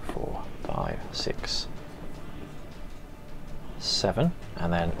 3, 4, 5, 6, 7,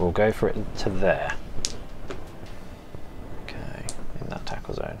 and then we'll go for it to there. Okay, in that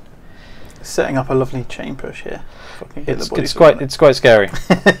tackle zone. Setting up a lovely chain push here. It's quite scary.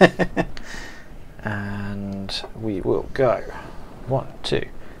 And we will go 1, 2,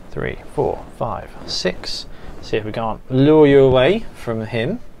 3, 4, 5, 6. See if we can't lure you away from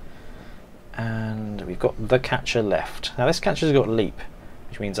him. And we've got the catcher left. Now this catcher's got leap,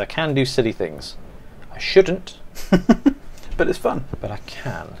 which means I can do silly things. I shouldn't, but it's fun. But I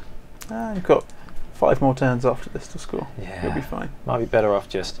can. You've got 5 more turns after this to score. Yeah, you'll be fine. Might be better off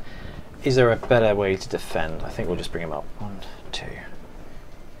just. Is there a better way to defend? I think we'll just bring him up. 1, 2,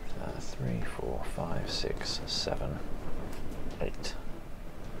 3, 4, 5, 6, 7, 8,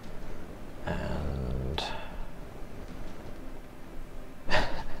 and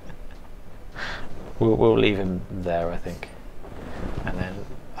we'll leave him there, I think, and then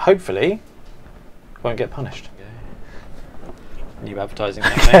hopefully won't get punished. New advertising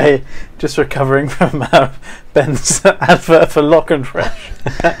campaign. Okay, just recovering from Ben's advert for Lock and Fresh.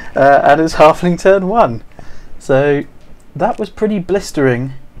 And it's Halfling turn 1. So that was pretty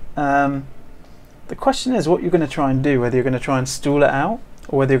blistering. The question is what you're going to try and do, whether you're going to try and stall it out,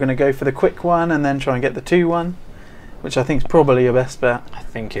 or whether you're going to go for the quick one and then try and get the 2-1, which I think is probably your best bet. I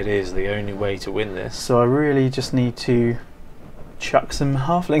think it is the only way to win this. So I really just need to chuck some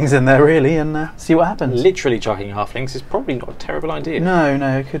halflings in there, really, and see what happens. Literally chucking halflings is probably not a terrible idea. No,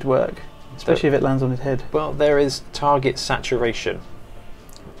 it could work, especially if it lands on his head. Well, there is target saturation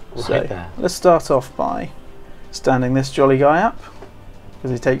right there. Let's start off by standing this jolly guy up, because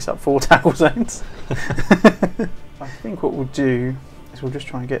he takes up 4 tackle zones. I think what we'll do is we'll just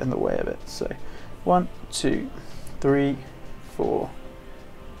try and get in the way of it. So 1, 2, 3, 4,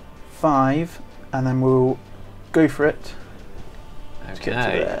 5, and then we'll go for it. Okay,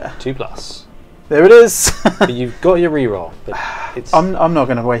 2+. There it is. But you've got your reroll, but it's I'm not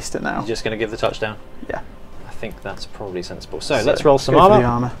going to waste it now. You're just going to give the touchdown? Yeah. I think that's probably sensible. So let's roll some go for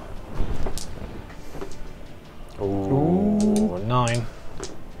armour. The armour. Ooh, 9.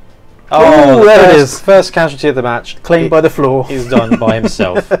 Oh, there it is. First casualty of the match. Claimed by the floor. He's done by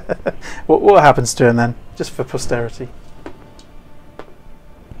himself. What happens to him then? Just for posterity.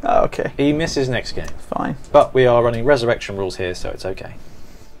 Oh, okay. He misses next game. Fine. But we are running resurrection rules here, so it's okay.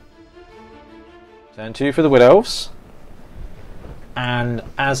 Turn 2 for the Wood Elves. And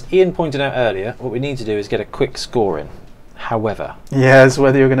as Ian pointed out earlier, what we need to do is get a quick score in. However, yes,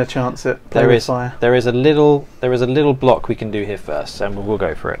 whether you're going to chance it. there is a little block we can do here first, and we'll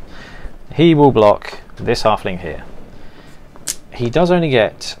go for it. He will block this halfling here. He does only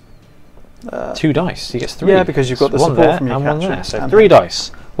get 2 dice. He gets 3. Yeah, because you've got the one support there from your and one capture. there. So 3 dice.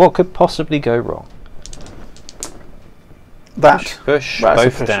 What could possibly go wrong? That. Push, Right,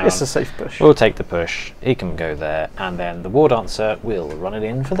 both push. down. It's a safe push. We'll take the push. He can go there, and then the War Dancer will run it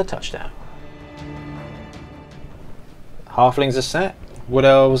in for the touchdown. Halflings are set. Wood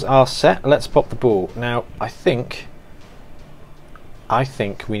Elves are set. Let's pop the ball. Now, I think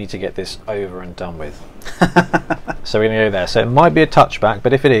we need to get this over and done with. So we're going to go there. So it might be a touchback,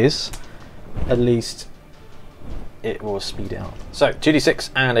 but if it is, at least it will speed out. So 2d6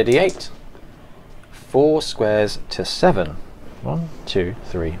 and a d8. 4 squares to 7. 1, 2,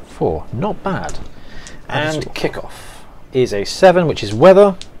 3, 4. Not bad. And kickoff is a 7, which is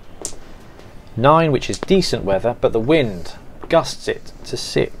weather. 9, which is decent weather, but the wind gusts it to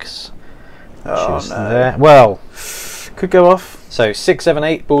 6. Oh, Just no. there. Well, could go off. So 6, 7,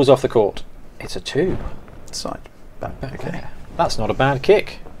 8 balls off the court. It's a 2. Side. Okay. That's not a bad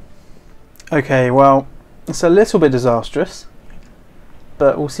kick. Okay, well, it's a little bit disastrous,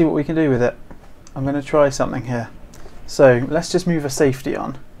 but we'll see what we can do with it. I'm going to try something here. So let's just move a safety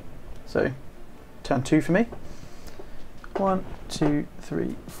on. So turn 2 for me. 1, 2,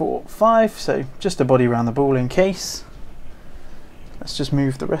 3, 4, 5. So just a body around the ball in case. Let's just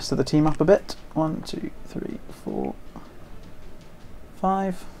move the rest of the team up a bit. 1, 2, 3, 4,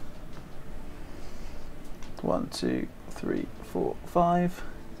 5. 1, 2, 3, 4, 5.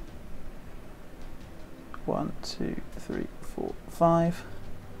 1, 2, 3, 4, 5.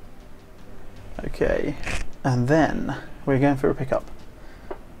 Okay, and then we're going for a pickup.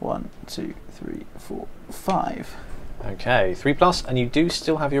 1, 2, 3, 4, 5. Okay, 3+, and you do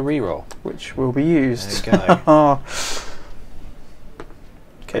still have your reroll, which will be used. There you go.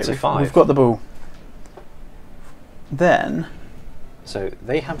 Okay, it's a 5. We've got the ball. Then, so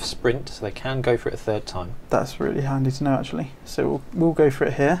they have sprint, so they can go for it a 3rd time. That's really handy to know, actually. So we'll go for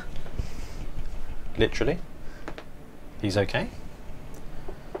it here. Literally. He's okay.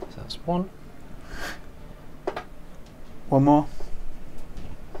 So that's 1. One more.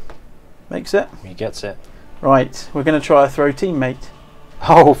 Makes it. He gets it. Right, we're going to try a throw teammate.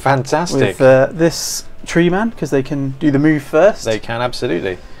 Oh, fantastic. With this tree man, because they can do the move first. They can,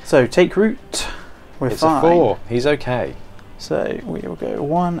 absolutely. So take root. We're it's fine. a 4. He's okay. So we will go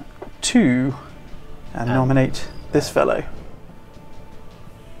 1, 2, and nominate this fellow.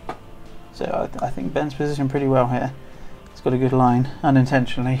 So I think Ben's positioned pretty well here. He's got a good line,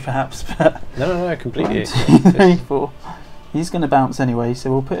 unintentionally perhaps, but no, completely. 1, 2, 3, 4. He's going to bounce anyway,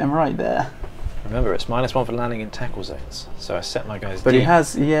 so we'll put him right there. Remember, it's -1 for landing in tackle zones, so I set my guys But deep. he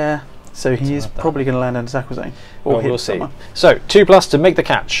has, yeah, so he is probably going to land in the tackle zone. Or well, hit we'll see. someone. So 2+ to make the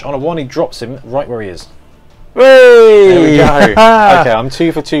catch. On a 1, he drops him right where he is. Hey! There we go. Okay, I'm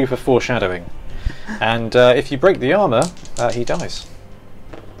 2 for 2 for foreshadowing. And if you break the armour, he dies.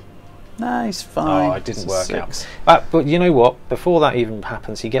 Nice, fine. Oh, it didn't work out. But you know what? Before that even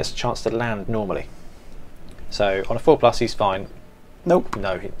happens, he gets a chance to land normally. So on a 4+, he's fine. Nope.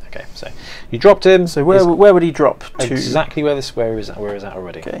 No. Okay, so you dropped him. So where would he drop to? Exactly where the square is. Where is that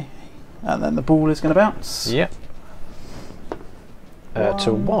already? Okay. And then the ball is going to bounce. Yep.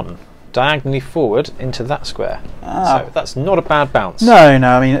 To 1. Diagonally forward into that square. So that's not a bad bounce. No.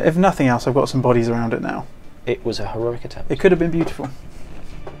 I mean, if nothing else, I've got some bodies around it now. It was a heroic attempt. It could have been beautiful.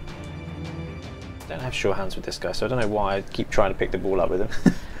 I don't have sure hands with this guy, so I don't know why I keep trying to pick the ball up with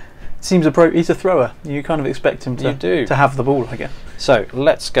him. Seems he's a thrower. You kind of expect him to have the ball again. So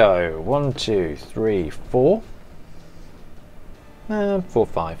let's go 1, 2, 3, 4. 4,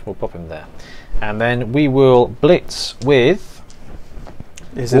 5. We'll pop him there, and then we will blitz with.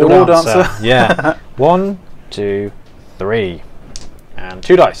 Is it a war dancer? Yeah. 1, 2, 3, and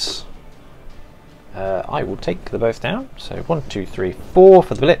 2 dice. I will take the both down. So 1, 2, 3, 4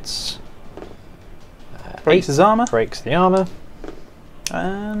 for the blitz. Breaks his armor. Breaks the armor.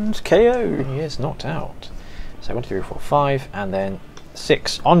 And KO. He is knocked out. So 1, 2, 3, 4, 5, and then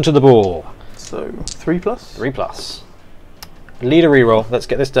 6 onto the ball. So 3+. 3+. Leader reroll. Let's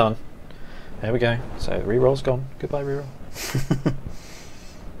get this done. There we go. So the reroll's gone. Goodbye reroll.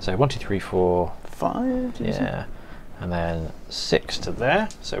 So 1, 2, 3, 4, 5. Yeah, and then 6 to there.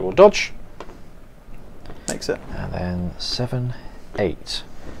 So we'll dodge. Makes it. And then 7, 8.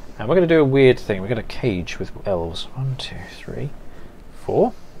 And we're going to do a weird thing. We're going to cage with elves. 1, 2, 3,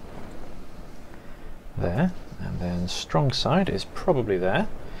 4. There. And then strong side is probably there.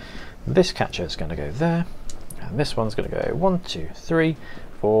 This catcher is going to go there. And this one's going to go 1, 2, 3,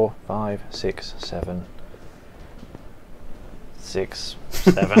 4, 5, 6, 7. 6,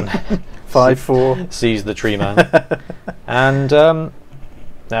 7. 5, 4. Sees the tree man. And no,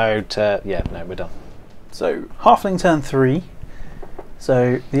 we're done. So halfling turn 3.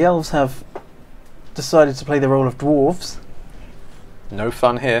 So the elves have decided to play the role of dwarves. No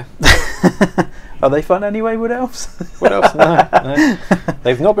fun here. Are they fun anyway, wood elves? What else? No.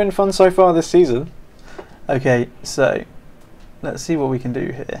 They've not been fun so far this season. Okay, so let's see what we can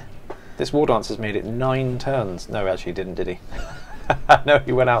do here. This war dance has made it 9 turns. No, actually he didn't, did he? No,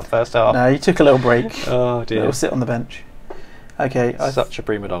 he went out first half. No, he took a little break. Oh dear. He'll sit on the bench. Okay. Such a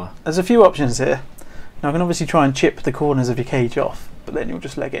prima donna. There's a few options here. Now I can obviously try and chip the corners of your cage off, but then you'll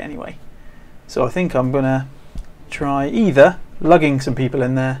just leg it anyway. So I think I'm going to try either lugging some people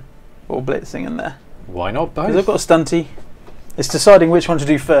in there or blitzing in there. Why not both? Because I've got a stunty. It's deciding which one to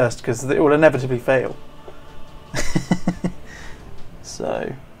do first, because it will inevitably fail.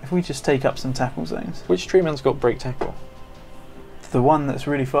 So if we just take up some tackle zones. Which tree man's got break tackle? The one that's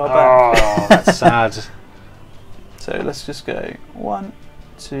really far back. Oh, that's sad. So let's just go 1,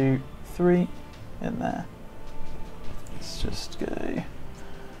 2, 3 in there. Let's just go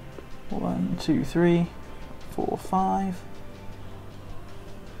 1, 2, 3, 4, 5.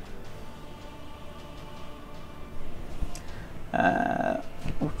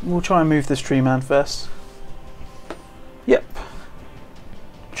 We'll try and move this tree man first. Yep.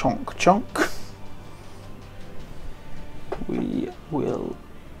 Chonk, chonk. We will.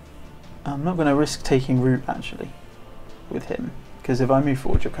 I'm not going to risk taking root actually with him, because if I move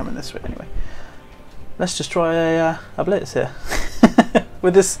forward, you're coming this way anyway. Let's just try a blitz here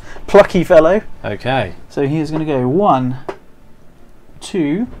with this plucky fellow. Okay. So he is going to go 1,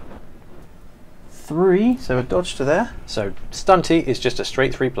 2, 3. So a dodge to there. So stunty is just a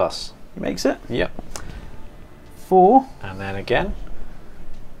straight 3+. He makes it. Yep. 4. And then again.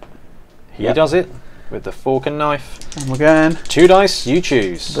 He Yep. does it with the fork and knife. And we're going 2 dice, you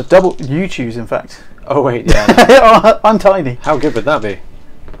choose. the double. You choose, in fact. Oh wait, yeah. Oh, I'm tiny. How good would that be?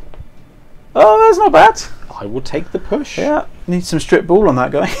 Oh, that's not bad. I will take the push. Yeah, need some strip ball on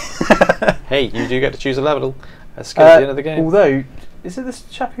that guy. Hey, you do get to choose a level. Let's go at the end of the game. Although, is it this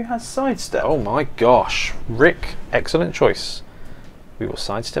chap who has sidestep? Oh my gosh. Rick, excellent choice. We will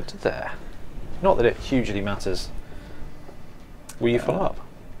sidestep to there. Not that it hugely matters. Will you follow up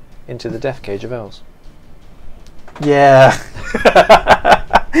into the death cage of elves? Yeah.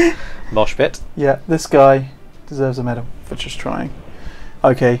 Mosh pit. Yeah, this guy deserves a medal for just trying.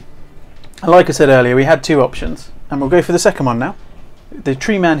 Okay. Like I said earlier, we had 2 options, and we'll go for the second one now. The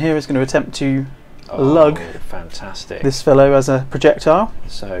tree man here is going to attempt to lug fantastic. this fellow as a projectile.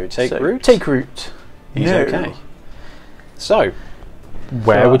 So take root. Take root. He's No. okay. So,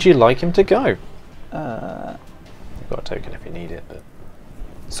 where would you like him to go? You've got a token if you need it, but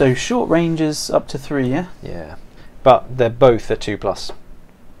So short range is up to 3, yeah? yeah. But they're both a 2+,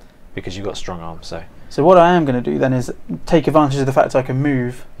 because you've got strong arm. So what I am going to do then is take advantage of the fact I can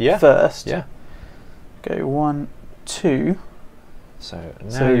move first. Yeah. Go 1, 2. So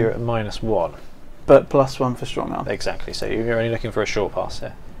now you're at -1. But +1 for strong arm. Exactly. So you're only looking for a short pass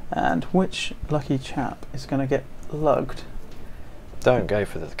here. And which lucky chap is going to get lugged? Don't go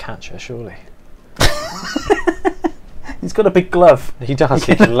for the catcher, surely. He's got a big glove. He does.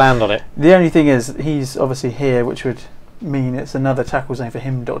 He can land on it. The only thing is, he's obviously here, which would mean it's another tackle zone for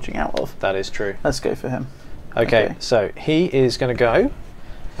him dodging out of. That is true. Let's go for him. Okay, so he is going to go.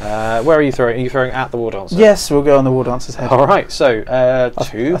 Where are you throwing? Are you throwing at the war dancer? Yes, we'll go on the war dancer's head. All right. So I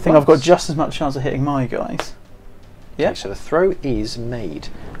think I've got just as much chance of hitting my guys. Yeah. Okay, so the throw is made.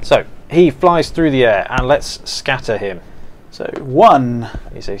 So he flies through the air, and let's scatter him. So 1.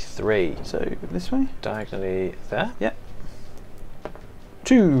 He's a 3. So this way. Diagonally there. Yep.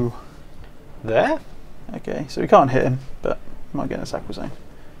 2. There. Okay, so we can't hit him, but might get in a tackle zone.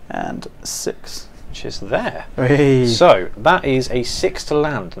 And 6. Which is there. Whee. So that is a 6 to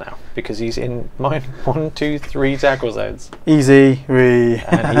land now, because he's in mine 1, 2, 3 tackle zones. Easy. Whee.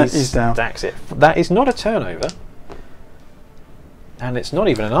 And he's down. Stacks it. That is not a turnover. And it's not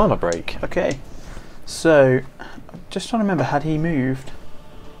even an armour break. Okay. So, just trying to remember, had he moved?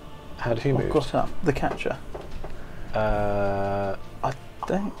 Had he moved? Got up the catcher. I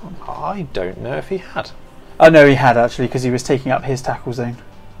don't know if he had. Oh no, he had actually, because he was taking up his tackle zone.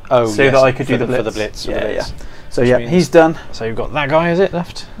 Oh, so yes, that I could do the blitz. For the blitz. Yeah. So yeah, he's done. So you've got that guy, is it,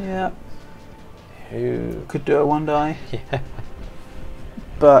 left? Yeah. Who could do a 1 die. Yeah.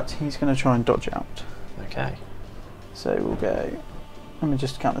 But he's going to try and dodge out. Okay. So we'll go. Let me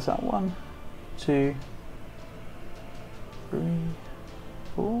just count this out. 1, 2, 3,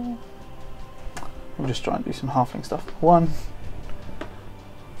 4. We'll just try and do some halfling stuff. 1.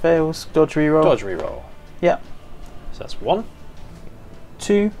 Fails. Dodge reroll. Dodge reroll. Yep. So that's 1.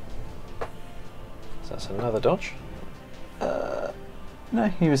 2. So that's another dodge. No,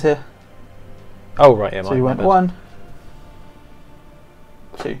 he was here. Oh right, yeah. So he went 1,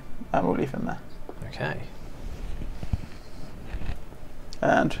 2, and we'll leave him there. Okay.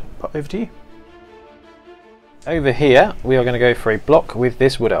 And pop over to you. Over here, we are going to go for a block with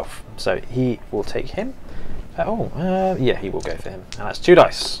this wood elf. So he will take him. Yeah, he will go for him. And that's 2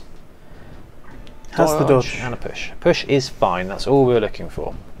 dice. How's the dodge? And a push. Push is fine. That's all we're looking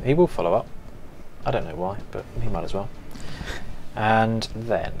for. He will follow up. I don't know why, but he might as well. And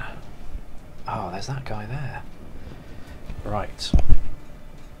then, oh, there's that guy there. Right.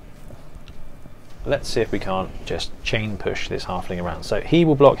 Let's see if we can't just chain push this halfling around. So he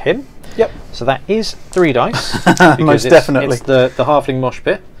will block him. Yep. So that is 3 dice. Most definitely. It's the halfling mosh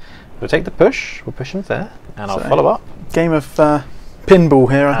pit. We'll take the push. We'll push him there, and I'll follow up. Game of pinball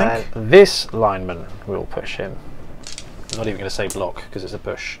here, I think. This lineman will push him. I'm not even going to say block because it's a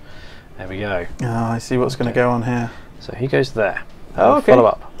push. There we go. Oh, I see what's going to go on here. So he goes there. Oh, okay. Follow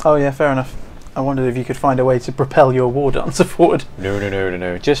up. Oh yeah, fair enough. I wondered if you could find a way to propel your war dancer forward.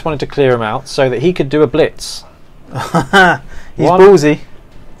 No. Just wanted to clear him out so that he could do a blitz. He's 1, ballsy.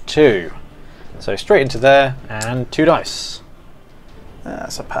 2. So straight into there, and 2 dice.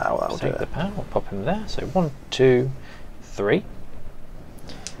 That's a power. That'll do Take the power. We'll pop him there. So 1, 2, 3,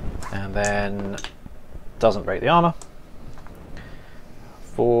 and then doesn't break the armor.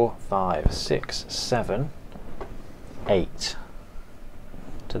 4, 5, 6, 7, 8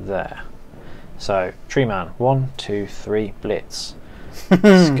 to there. So tree man, 1, 2, 3, blitz.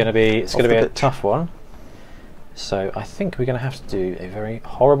 It's gonna be a tough one. So I think we're gonna have to do a very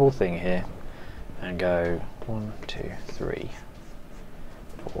horrible thing here and go 1, 2, 3,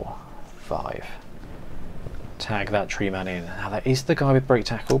 4, 5. Tag that tree man in. Now that is the guy with break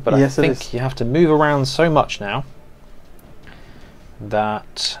tackle, but yes, I think you have to move around so much now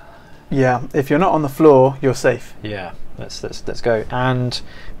that if you're not on the floor, you're safe. Yeah, let's go, and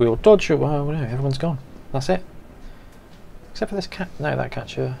we'll dodge. Well, no, everyone's gone. That's it, except for this cat. No, that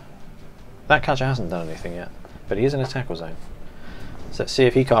catcher hasn't done anything yet, but he is in a tackle zone. So let's see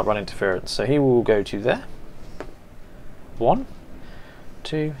if he can't run interference. So he will go to there. 1,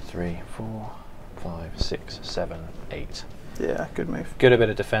 2, 3, 4, 5, 6, 7, 8. Yeah, good move. Good a bit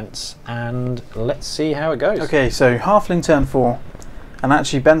of defence, and let's see how it goes. Okay, so halfling turn 4, and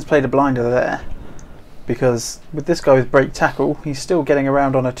actually Ben's played a blinder there, because with this guy with break tackle, he's still getting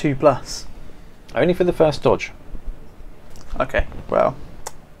around on a 2+. Only for the first dodge. Okay, well,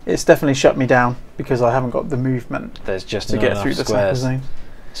 it's definitely shut me down because I haven't got the movement. There's just to get through the tackle zone.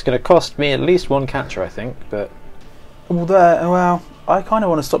 It's going to cost me at least 1 catcher, I think, but well, I kind of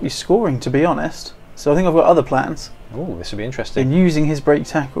want to stop you scoring, to be honest. So I think I've got other plans. Oh, this will be interesting. In using his break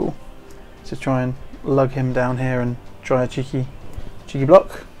tackle to try and lug him down here and try a cheeky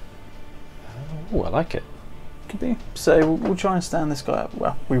block. Oh, I like it. Could be. So we'll try and stand this guy up.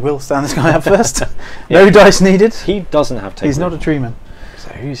 Well, we will stand this guy up first. No dice needed. He doesn't have take. He's not a treeman. So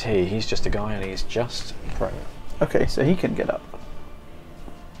who's he? He's just a guy and he's just prone. Okay, so he can get up.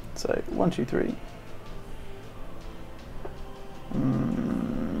 So 1, 2, 3.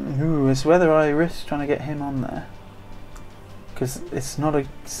 Ooh, it's whether I risk trying to get him on there. Because it's not a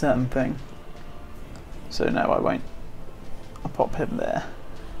certain thing. So no, I won't. I'll pop him there.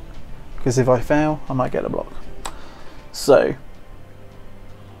 Because if I fail, I might get a block. So,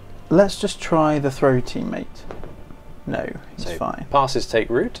 let's just try the throw teammate. No, he's fine. Passes take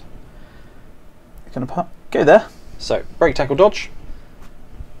root. You're gonna go there. So, break, tackle, dodge.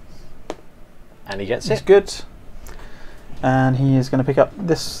 And he gets it. It's good. And he is going to pick up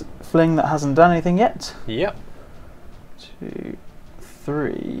this fling that hasn't done anything yet. Yep. 2,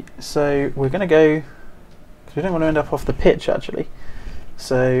 3. So we're going to go, because we don't want to end up off the pitch actually.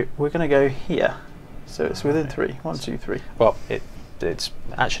 So we're going to go here. So it's within 3. 1, 2, 3. Well, it's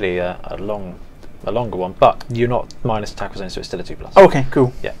actually a longer one, but you're not minus tackle zone, so it's still a 2+. Oh, okay,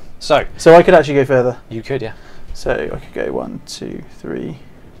 cool. Yeah. So I could actually go further. You could, yeah. So I could go 1, 2, 3,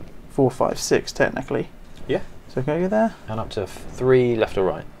 4, 5, 6 technically. Yeah. So can I go there? And up to 3 left or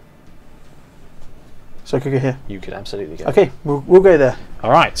right. So I could go here. You could absolutely go. Okay, we'll go there.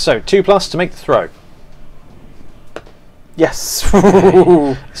 All right. So 2+ to make the throw. Yes.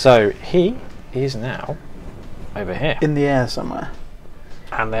 Okay. So he is now over here in the air somewhere.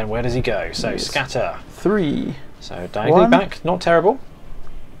 And then where does he go? So scatter. 3. So diagonally back, not terrible.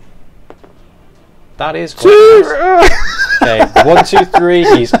 That is 2. Okay, 1, 2, 3.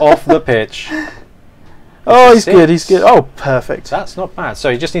 He's off the pitch. Oh, he's good. He's good. Oh, perfect. That's not bad.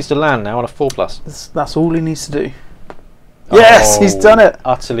 So he just needs to land now on a 4+. That's all he needs to do. Yes, he's done it.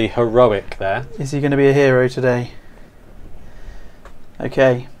 Utterly heroic there. Is he going to be a hero today?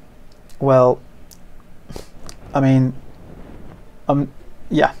 Okay. Well, I mean,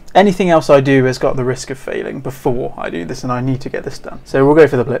 yeah. Anything else I do has got the risk of failing before I do this, and I need to get this done. So we'll go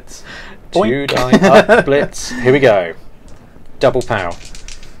for the blitz. 2 die up, blitz. Here we go. Double pow.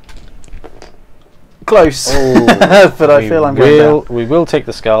 Close. Oh, but I feel I'm going down. We will take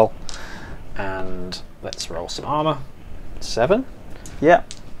the skull, and let's roll some armor. 7. Yeah.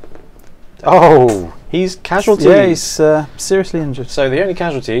 Oh, he's casualties. Yeah, he's seriously injured. So the only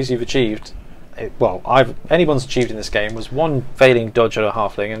casualties you've achieved, anyone's achieved in this game, was 1 failing dodge at a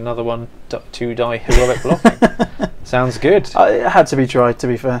halfling, and another 1 2 die heroic blocking. Sounds good. It had to be tried, to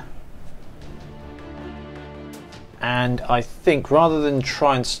be fair. And I think rather than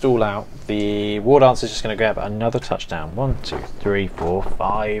try and stall out, the War Dancer is just going to grab another touchdown. 1, 2, 3, 4,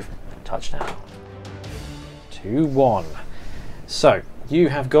 5. Touchdown. 2, 1. So you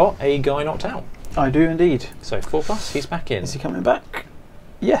have got a guy knocked out. I do indeed. So 4+, he's back in. Is he coming back?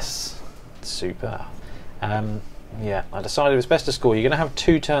 Yes. Super. Yeah, I decided it was best to score. You're going to have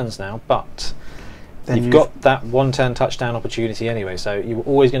 2 turns now, but then you've got that 1 turn touchdown opportunity anyway, so you're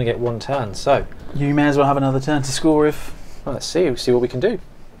always going to get 1 turn. So you may as well have another turn to score if... Well, let's see what we can do.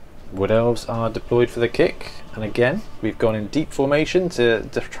 Wood Elves are deployed for the kick, and again we've gone in deep formation to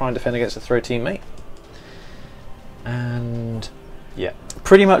try and defend against a throw teammate. And yeah,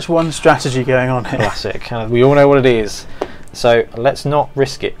 pretty much one strategy going on here. Classic. We all know what it is. So let's not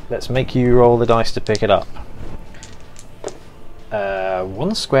risk it. Let's make you roll the dice to pick it up.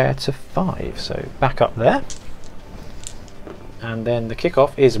 1 square to 5, so back up there. And then the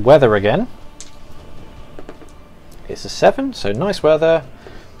kickoff is weather again. It's a 7, so nice weather.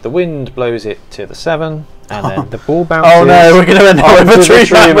 The wind blows it to the 7, and then the ball bounces. Oh no, we're going to end up with a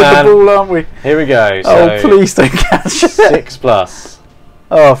tree man with the ball, aren't we? Here we go. So oh, please don't catch it. 6+.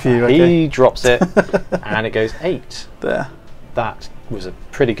 Oh, phew. Okay. He drops it, and it goes 8. There. That was a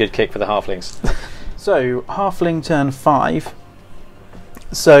pretty good kick for the halflings. So halfling turn 5.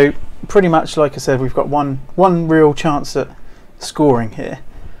 So pretty much, like I said, we've got one real chance at scoring here.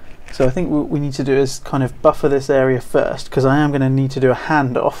 So I think what we need to do is kind of buffer this area first, because I am going to need to do a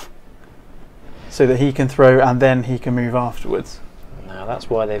handoff so that he can throw and then he can move afterwards. Now that's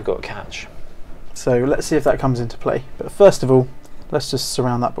why they've got catch. So let's see if that comes into play. But first of all, let's just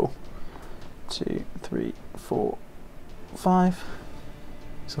surround that ball. 2, 3, 4, 5.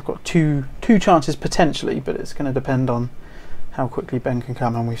 So I've got two chances potentially, but it's going to depend on how quickly Ben can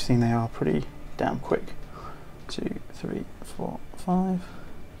come, and we've seen they are pretty damn quick. 2, 3, 4, 5.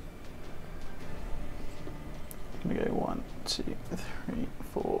 I'm going to go 1, 2, 3,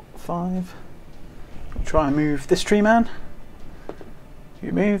 4, 5. We'll try and move this tree man.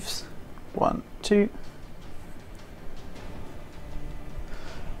 Who moves? 1, 2.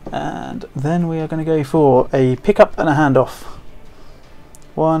 And then we are going to go for a pickup and a handoff.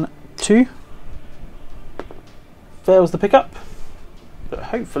 1, 2. Fails the pickup, but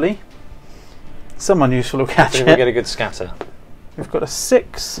hopefully someone useful will catch it. We'll get a good scatter. We've got a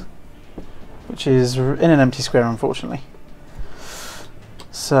 6, which is in an empty square, unfortunately.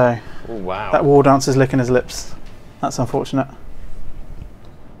 So, 'Ooh, wow. That War Dancer's licking his lips. That's unfortunate.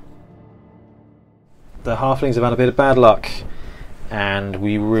 the halflings have had a bit of bad luck, and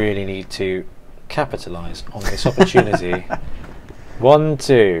we really need to capitalise on this opportunity. 1,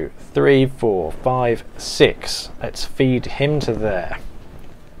 2, 3, 4, 5, 6. Let's feed him to there.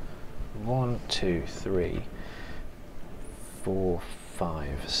 1, 2, 3, 4,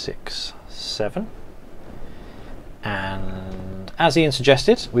 5, 6, 7. And as Ian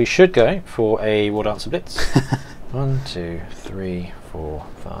suggested, we should go for a War Dancer Blitz. 1, 2, 3, 4,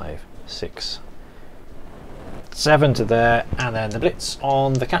 5, 6, 7 to there, and then the Blitz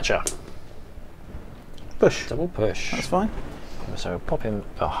on the catcher. Push. Double push. That's fine. So pop him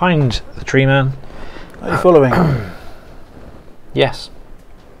behind the tree man. Are you following? Yes.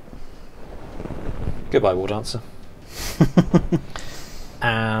 Goodbye, War Dancer.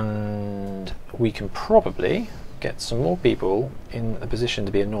 And we can probably get some more people in a position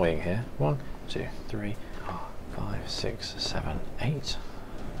to be annoying here. 1, 2, 3, 4, 5, 6, 7, 8.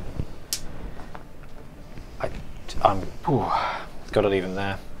 I'm got to leave him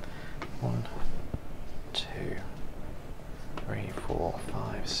there. 1, 2, 3, 4,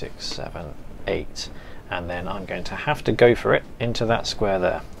 5, 6, 7, 8, and then I'm going to have to go for it into that square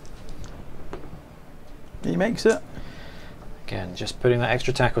there. He makes it. Again, just putting that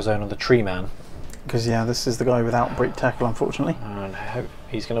extra tackle zone on the tree man. Because yeah, this is the guy without break tackle, unfortunately. And I hope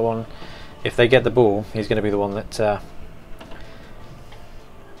he's going to want. If they get the ball, he's going to be the one that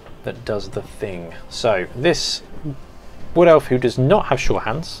that does the thing. So this wood elf who does not have sure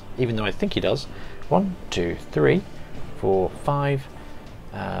hands, even though I think he does. 1, 2, 3, 4, 5,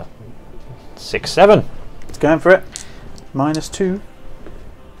 6, 7. It's going for it. -2.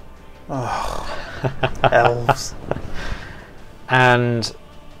 Oh, elves. And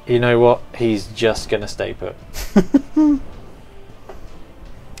you know what? He's just going to stay put.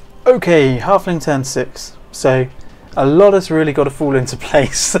 Okay, halfling turn 6. So a lot has really got to fall into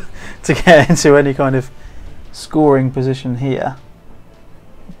place to get into any kind of scoring position here.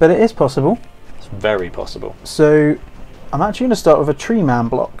 But it is possible. It's very possible. So I'm actually going to start with a tree man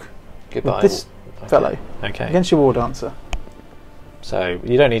block. Goodbye. With this fellow. Okay. Against your War Dancer. So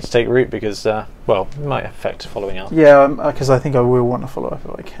you don't need to take root because, well, it might affect following up. Yeah, because I think I will want to follow up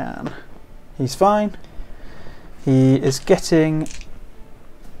if I can. He's fine. He is getting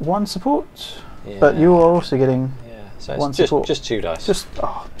 1 support, Yeah. but you are also getting So 1 it's support. just 2 dice. Just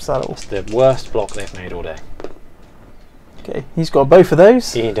saddle. It's the worst block they've made all day. Okay, he's got both of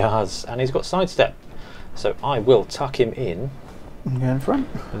those. He does, and he's got sidestep. So I will tuck him in And go in front.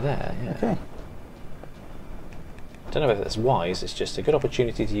 there. Yeah. Okay. I don't know if that's wise. It's just a good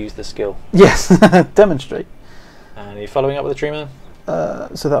opportunity to use the skill. Yes, demonstrate. And are you following up with the tree man?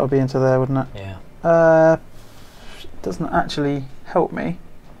 So that would be into there, wouldn't it? Yeah. Doesn't actually help me.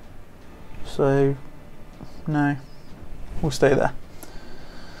 So, no. We'll stay there.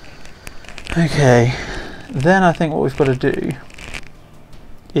 Okay. Then I think what we've got to do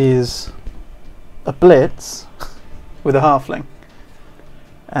is a blitz with a halfling.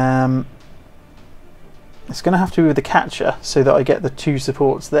 It's going to have to be with the catcher so that I get the 2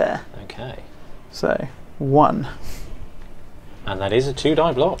 supports there. Okay. So, 1. And that is a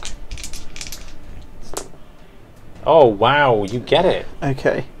 2-die block. Oh wow, you get it.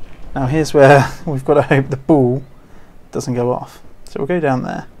 Okay. Now here's where we've got to hope the ball doesn't go off. So we'll go down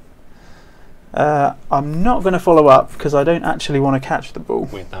there. I'm not going to follow up because I don't actually want to catch the ball.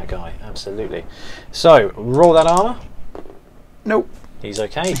 With that guy, absolutely. So, roll that armour. Nope. He's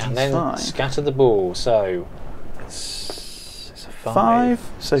okay, and then fine. scatter the ball. So, it's a 5.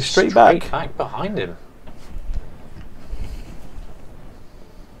 So straight back. back behind him.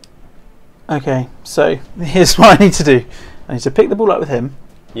 Okay, so here's what I need to do. I need to pick the ball up with him,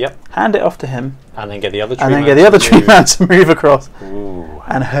 Yep. hand it off to him, And then get the other tree and then man get the to other tree move. man to move across Ooh.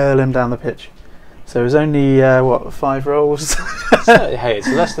 and hurl him down the pitch. So it was only, what, 5 rolls? So, hey, it's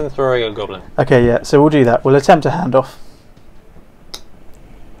less than throwing a goblin. Okay, yeah, so we'll do that. We'll attempt a handoff.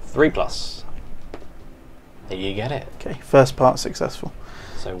 3+. There you get it. Okay, first part successful.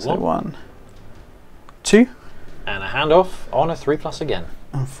 So, So 1 1, 2. and a handoff on a 3+ again.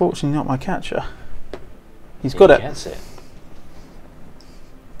 Unfortunately, not my catcher. He's He got it. Gets it.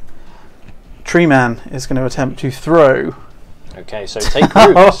 Tree man is going to attempt to throw. Okay, so take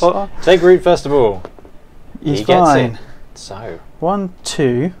root. Take root first of all. He's He gets fine. it. So, 1,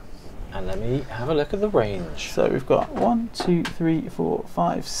 2. and let me have a look at the range. So we've got 1, 2, 3, 4,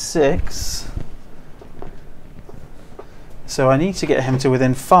 5, 6. So I need to get him to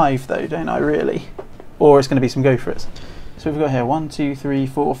within 5 though, don't I really? Or it's going to be some go for it. So we've got here 1, 2, 3,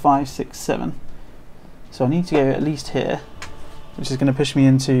 4, 5, 6, 7. So I need to go at least here, which is going to push me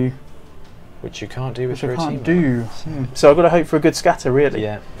into, Which you can't do with which I your can't team. do. So I've got to hope for a good scatter really.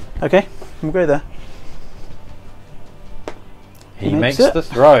 Yeah. Okay, we'll go there. He makes the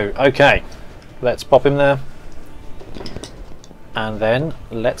throw. Okay, let's pop him there. And then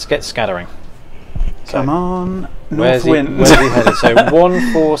let's get scattering. Come on, where's north wind. Where's he headed? So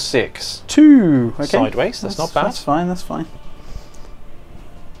 1, 4, 6. 2. Okay. Sideways, that's not bad. That's fine, that's fine.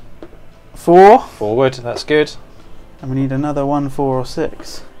 4. Forward, that's good. And we need another 1, 4 or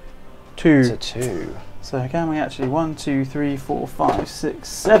 6. 2. It's a 2. So can we actually 1, 2, 3, 4, 5, 6,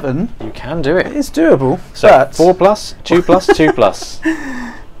 7? You can do it. It's doable. So but 4 plus, 2 plus, 2 plus.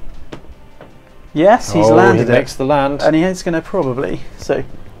 Yes, he's landed he makes the land. And he is going to probably. So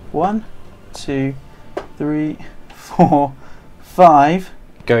 1, 2, 3, 4, 5.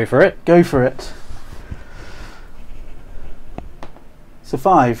 Go for it. Go for it. So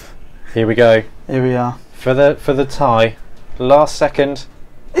 5. Here we go. Here we are. For the tie. Last second.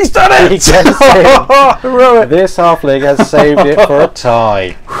 He's done it! He gets it. Heroic. This halfling has saved it for a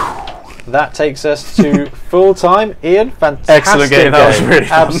tie. That takes us to full time. Ian, fantastic. Excellent game. That was really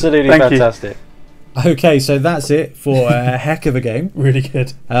fun. Absolutely Thank fantastic. Okay, so that's it for a heck of a game. Really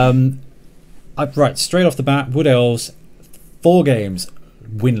good. Right, straight off the bat, Wood Elves, 4 games,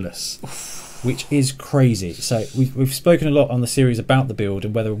 winless, which is crazy. So we've spoken a lot on the series about the build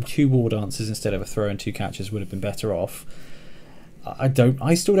and whether 2 war dancers instead of a throw and 2 catchers would have been better off.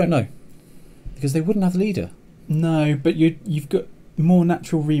 I still don't know, because they wouldn't have the leader. No, but you've got more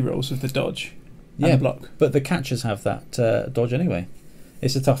natural rerolls with the dodge and the block. But the catchers have that dodge anyway.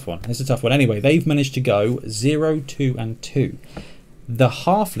 It's a tough one. Anyway, they've managed to go 0, 2 and 2. The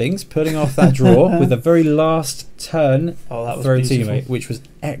halflings pulling off that draw with the very last turn throw teammate, which was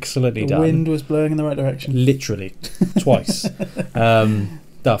excellently done. The wind was blowing in the right direction. Literally, twice.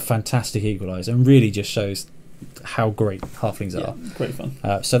 That fantastic equaliser, and really just shows how great halflings are. Great fun.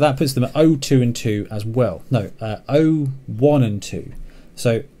 So that puts them at 0, 2 and 2 as well. No, 0, 1 and 2.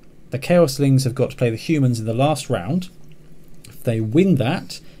 So the Chaoslings have got to play the humans in the last round. If they win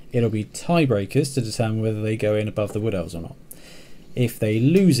that, it'll be tiebreakers to determine whether they go in above the Wood Elves or not. If they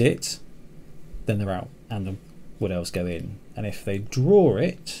lose it, then they're out and the Wood Elves go in. And if they draw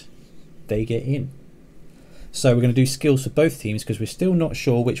it, they get in. So we're going to do skills for both teams because we're still not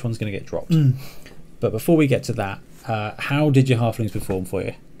sure which one's going to get dropped. But before we get to that, how did your halflings perform for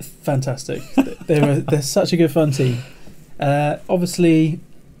you? Fantastic. They're such a good fun team. Obviously,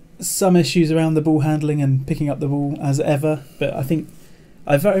 some issues around the ball handling and picking up the ball as ever, but I think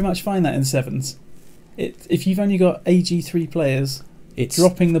I very much find that in sevens. If you've only got AG3 players,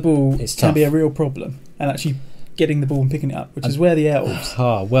 dropping the ball can be a real problem, and actually getting the ball and picking it up, which is where the Elves...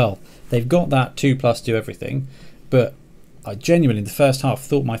 well, they've got that 2+ do everything, but I genuinely, in the first half,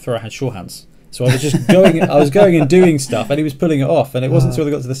 thought my thrower had sure hands. So I was just going and doing stuff, and he was pulling it off, and it wasn't until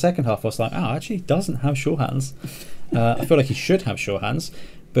they got to the second half I was like, actually he doesn't have sure hands. I feel like he should have sure hands,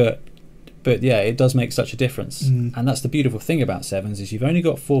 but yeah, it does make such a difference. And that's the beautiful thing about sevens, is you've only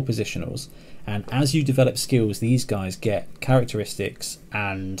got 4 positionals, and as you develop skills, these guys get characteristics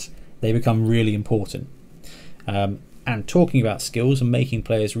and they become really important. And talking about skills and making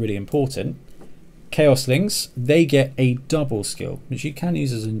players really important, Chaoslings, they get a double skill, which you can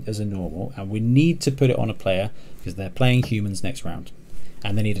use as a normal, and we need to put it on a player because they're playing humans next round,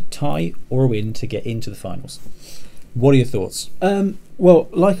 and they need a tie or a win to get into the finals. What are your thoughts? Well,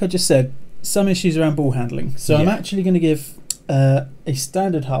 like I just said, some issues around ball handling. So I'm actually going to give a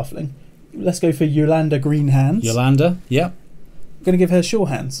standard halfling. Let's go for Yolanda Green Hands. Yolanda, yeah. I'm going to give her sure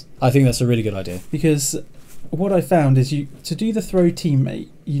hands. I think that's a really good idea. Because what I found is to do the throw teammate,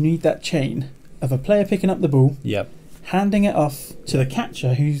 you need that chain of a player picking up the ball, handing it off to the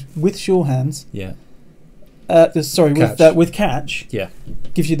catcher who's with sure hands. With catch.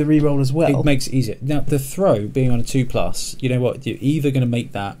 Gives you the reroll as well. It makes it easier. Now the throw being on a 2+, you know what? You're either going to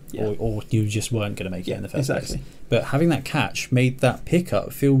make that, or you just weren't going to make it in the first place. But having that catch made that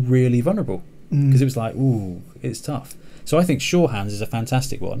pickup feel really vulnerable because it was like, ooh, it's tough. So I think sure hands is a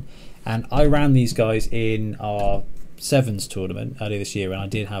fantastic one, and I ran these guys in our sevens tournament earlier this year, and I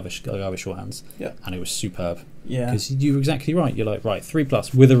did have a guy with sure hands, and it was superb. Because you were exactly right. You're like, right,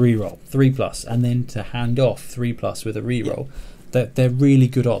 3+ with a reroll, 3+, and then to hand off 3+ with a reroll. They're really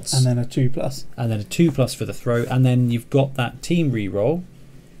good odds. And then a 2+. And then a 2+ for the throw, and then you've got that team reroll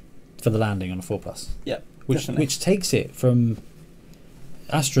for the landing on a 4+. Which takes it from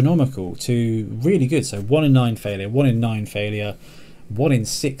astronomical to really good. So 1 in 9 failure, 1 in 9 failure, 1 in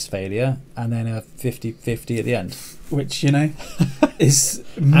 6 failure, and then a 50-50 at the end. Which, is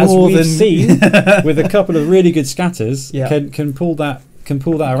more as we've seen with a couple of really good scatters, can pull that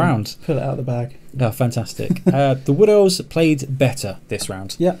around. Pull it out of the bag. Oh, fantastic. The Wood Elves played better this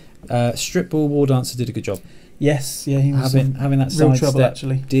round. Strip Ball War Dancer did a good job. Yes, yeah, he was having that real side trouble step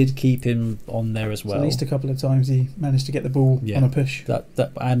actually. did keep him on there as well. So at least a couple of times he managed to get the ball on a push. That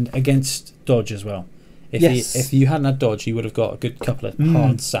and against dodge as well. If you hadn't had dodge, you would have got a good couple of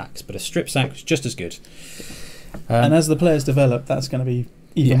hard sacks, but a strip sack was just as good. And as the players develop, that's going to be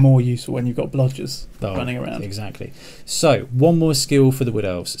even more useful when you've got blodgers running around. Exactly. So one more skill for the Wood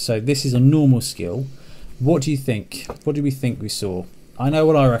Elves. So this is a normal skill. What do you think? What do we think we saw? I know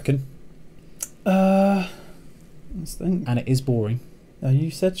what I reckon. Let's think. And it is boring.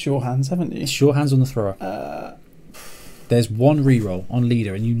 You said sure hands, haven't you? Sure hands on the thrower. There's one reroll on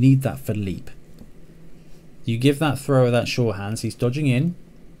leader, and you need that for leap. You give that thrower that sure hands, he's dodging in,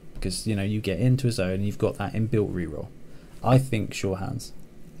 because you get into a zone and you've got that inbuilt reroll. I think sure hands.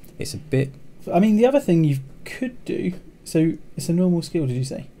 It's a bit. I mean, the other thing you could do. So it's a normal skill, did you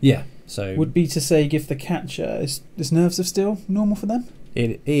say? Yeah. So would be to say give the catcher is nerves of steel normal for them?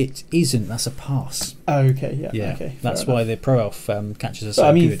 It isn't. That's a pass. Oh, okay. Yeah. Okay. That's why the pro elf catches are so good.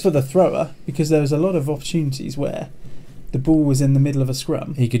 I mean, good. for the thrower, because there was a lot of opportunities where the ball was in the middle of a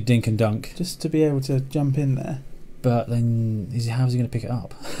scrum. He could dink and dunk. Just to be able to jump in there. But then, how's he going to pick it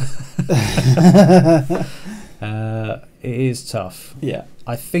up? It is tough. Yeah.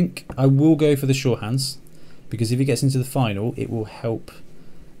 I think I will go for the sure hands, because if he gets into the final, it will help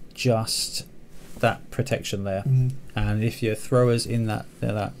just that protection there. And if your thrower's in that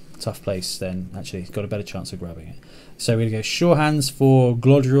tough place, then actually he's got a better chance of grabbing it. So we're going to go sure hands for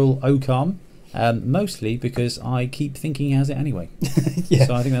Glodril Okarm. Mostly because I keep thinking he has it anyway.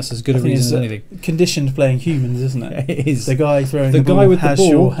 So I think that's as good a reason as anything. Conditioned playing humans, isn't it? It is. The guy throwing the guy with the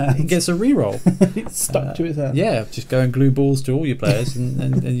ball hands. gets a reroll. It's stuck to his hand. Yeah, just go and glue balls to all your players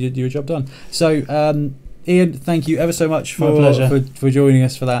and your job done. So Ian, thank you ever so much for joining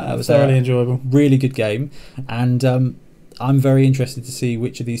us for that. That was thoroughly enjoyable. Really good game, and I'm very interested to see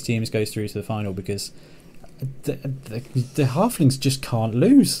which of these teams goes through to the final, because the Halflings just can't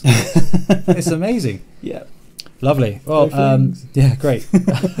lose. It's amazing. Yeah. Lovely. Well, yeah, great.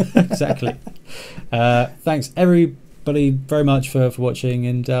 Exactly. Thanks everybody very much for watching,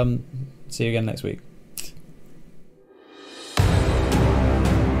 and see you again next week.